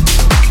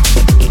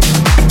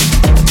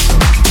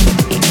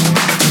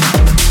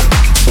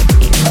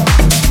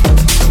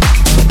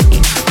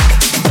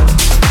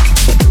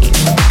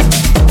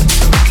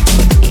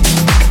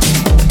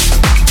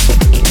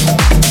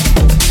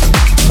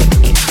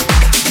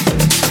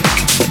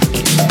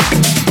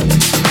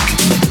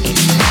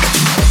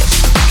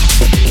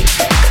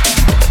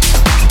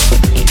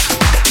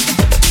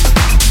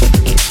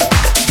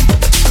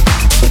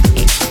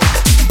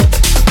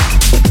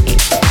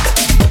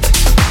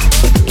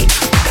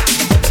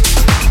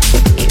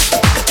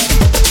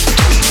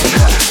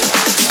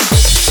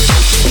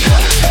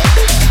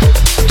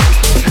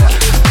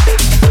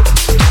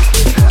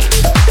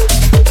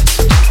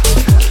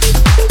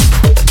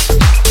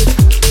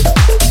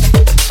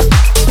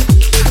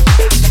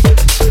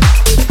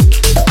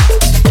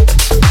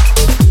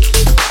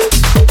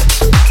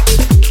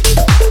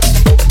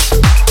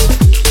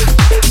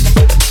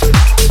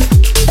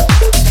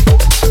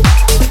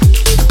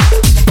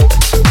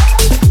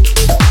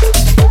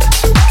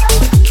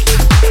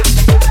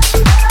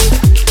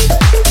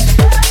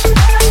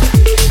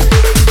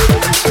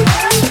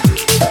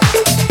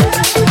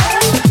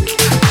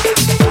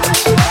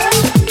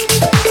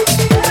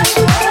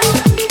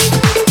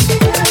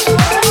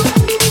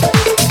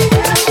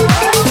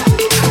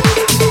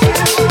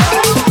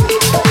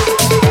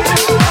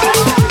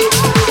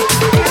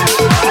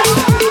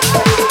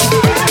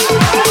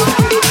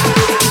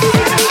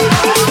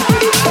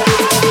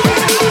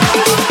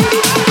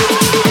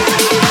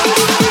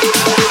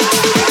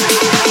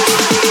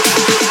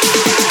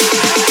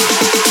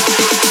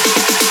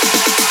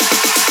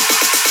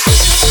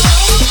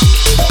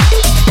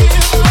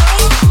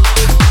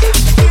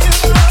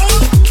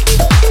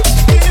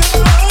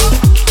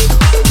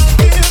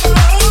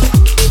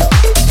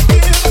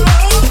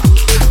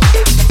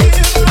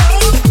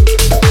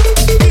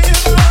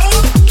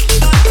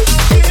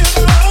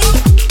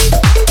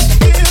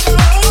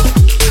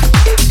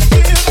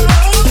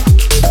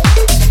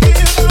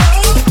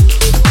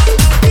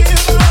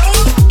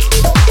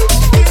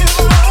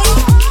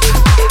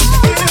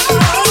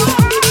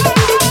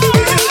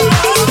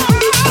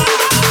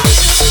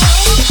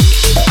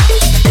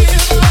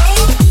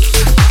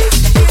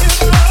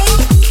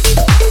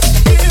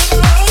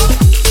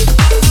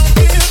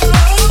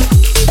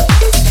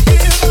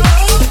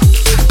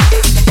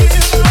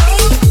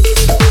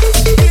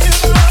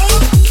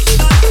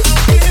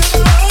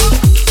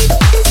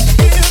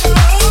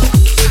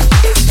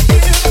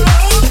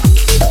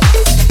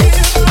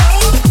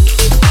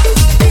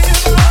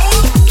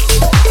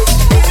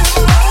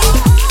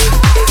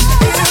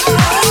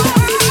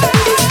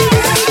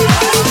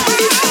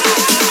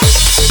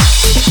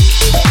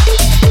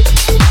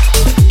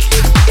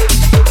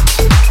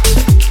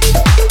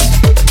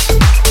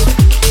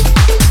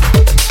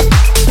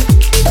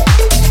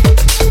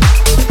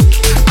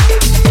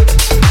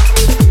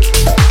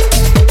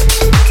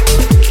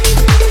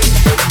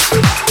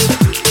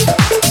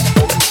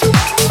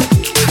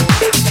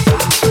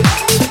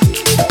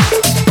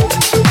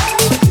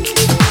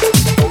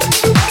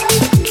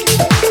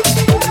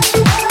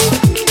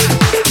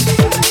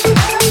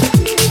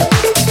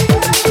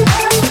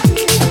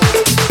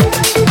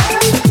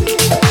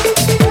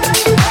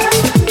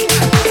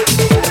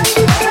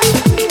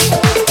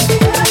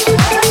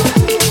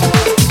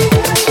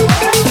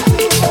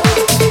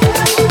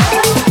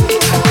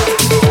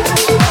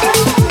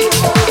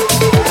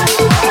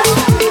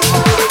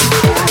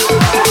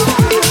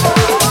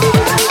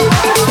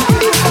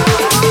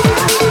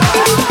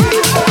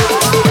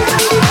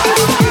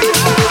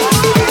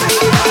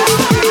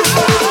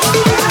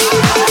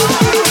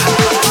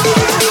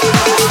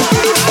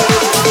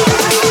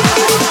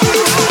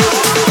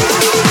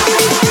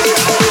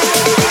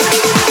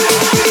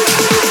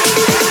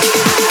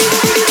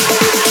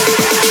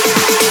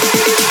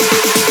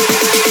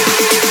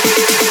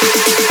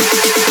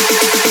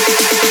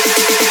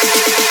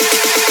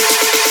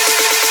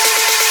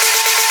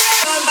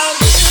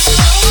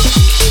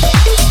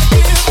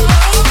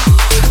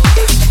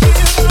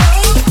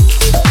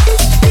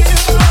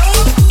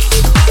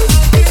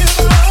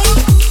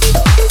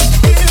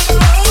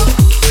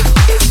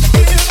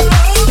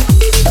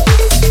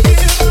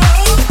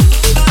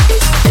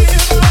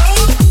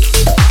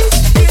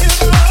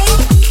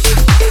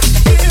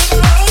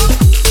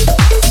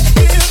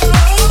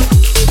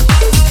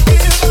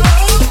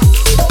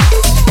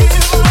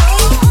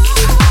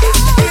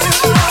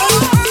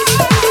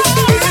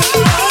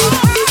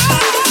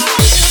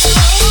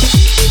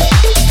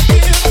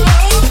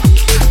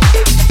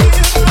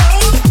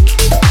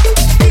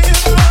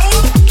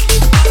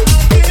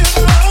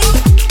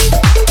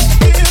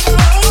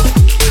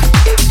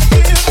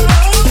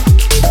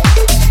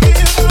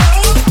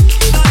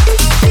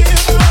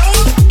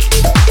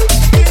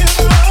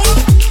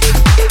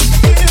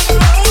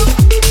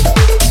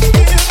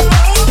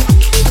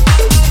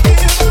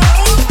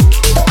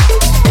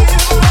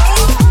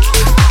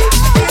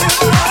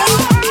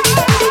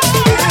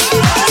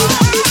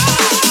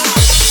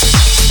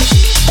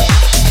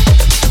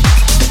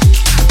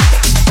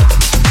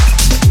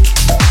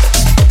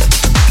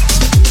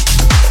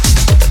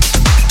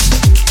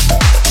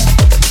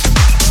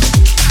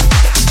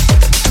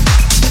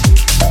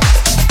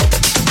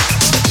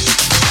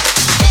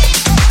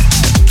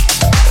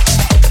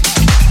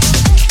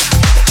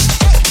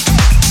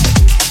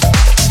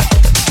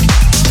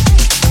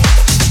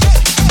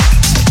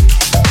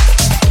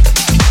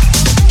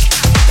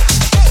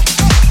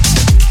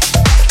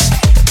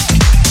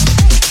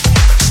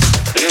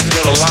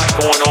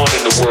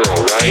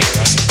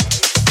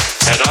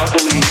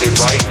 that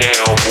right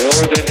now,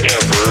 more than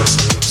ever,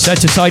 sad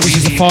to say this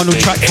is the final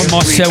track from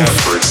myself.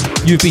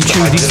 You've been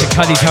tuned into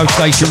Cali's House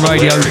Station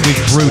Radio with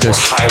Brutus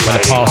for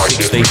the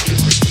past 60.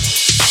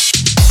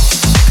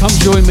 Come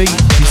join me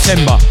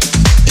December,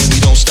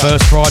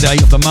 first Friday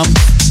of the month,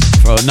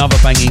 for another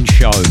banging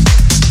show.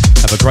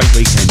 Have a great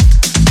weekend.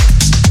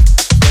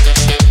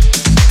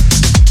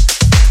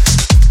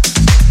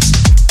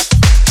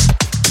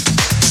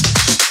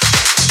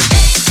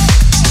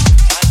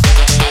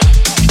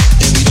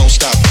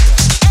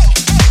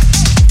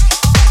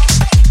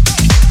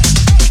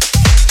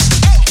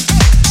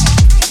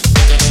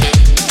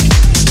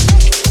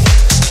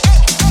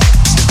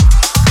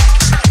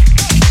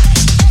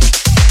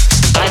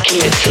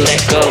 To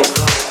let go.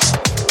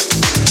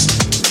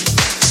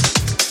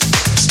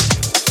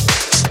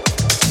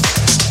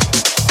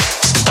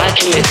 I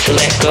commit to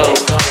let go.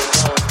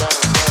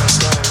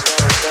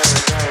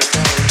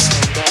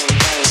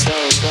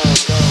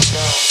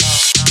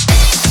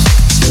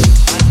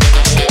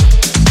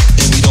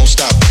 And we don't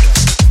stop.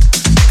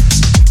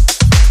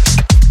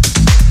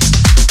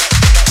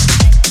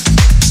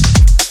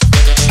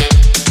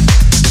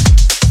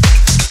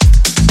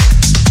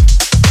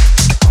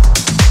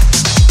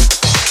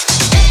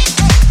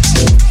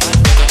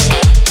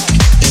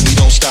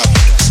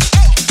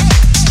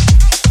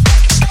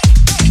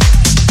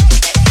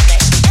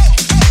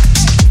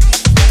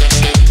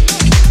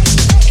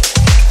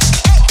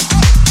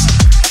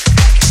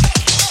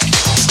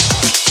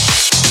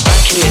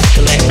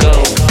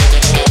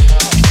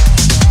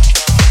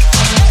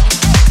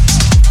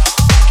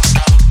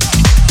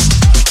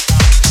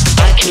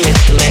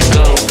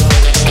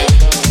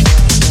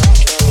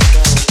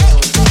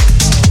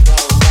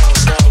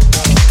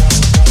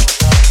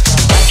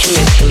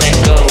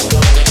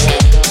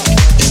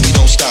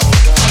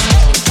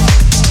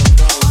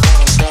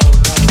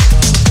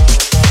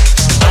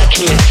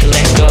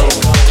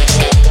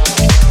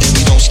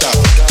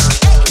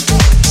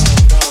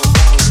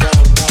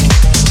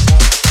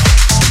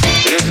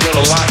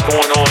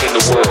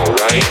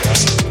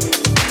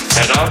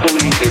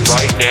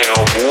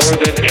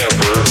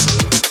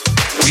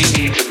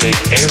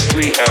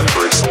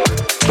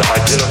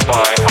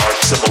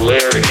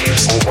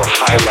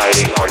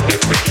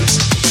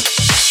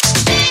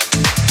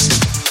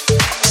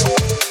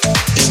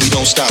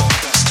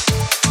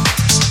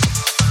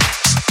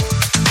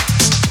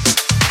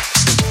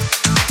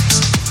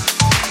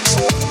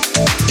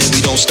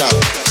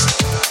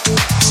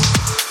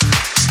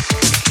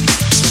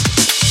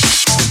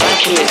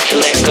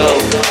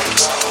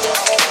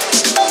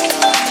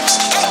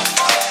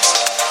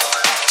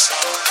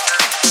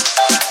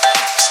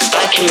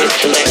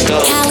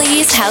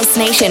 Cali's House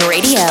Nation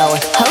Radio,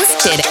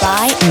 hosted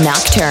by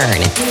Nocturne.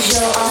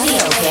 Digital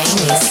Audio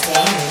Kings.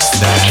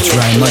 That's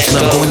right, much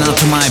love going out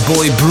to my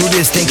boy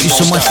Brutus. Thank you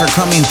so much for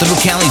coming through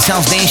Cali's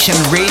House Nation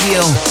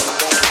Radio.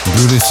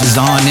 Brutus is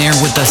on air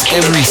with us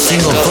every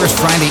single first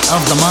Friday of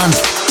the month.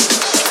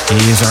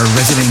 He is our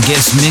resident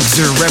guest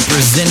mixer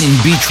representing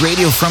Beach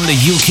Radio from the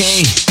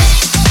UK.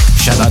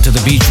 Shout out to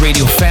the Beach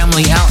Radio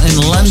family out in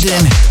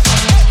London.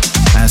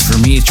 As for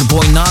me, it's your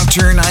boy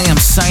Nocturne. I am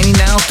signing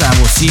out. I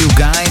will see you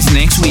guys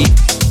next week.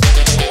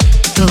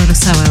 Todos los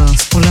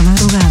sábados por la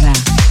madrugada,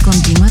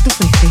 continúa tu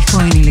festejo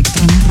en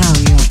Electrones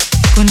Radio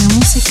con la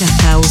música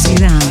House y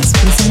Dance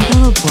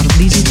presentado por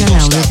Digital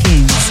Audio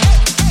Kings.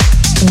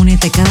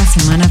 Únete cada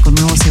semana con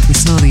nuevos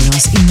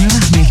episodios y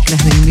nuevas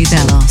mezclas de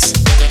invitados.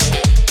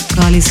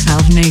 Cali's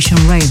House Nation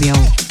Radio,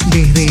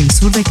 desde el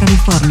sur de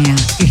California,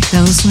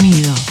 Estados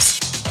Unidos.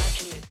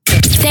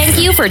 Thank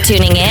you for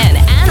tuning in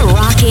and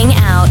rocking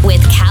out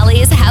with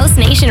Cali's House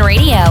Nation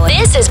Radio.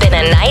 This has been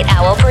a Night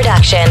Owl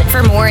production.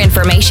 For more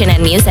information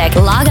and music,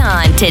 log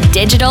on to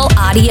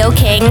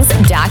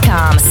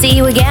digitalaudiokings.com. See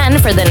you again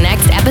for the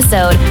next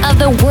episode of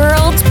the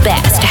world's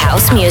best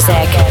house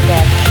music.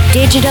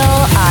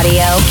 Digital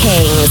Audio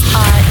Kings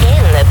are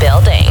in the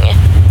building.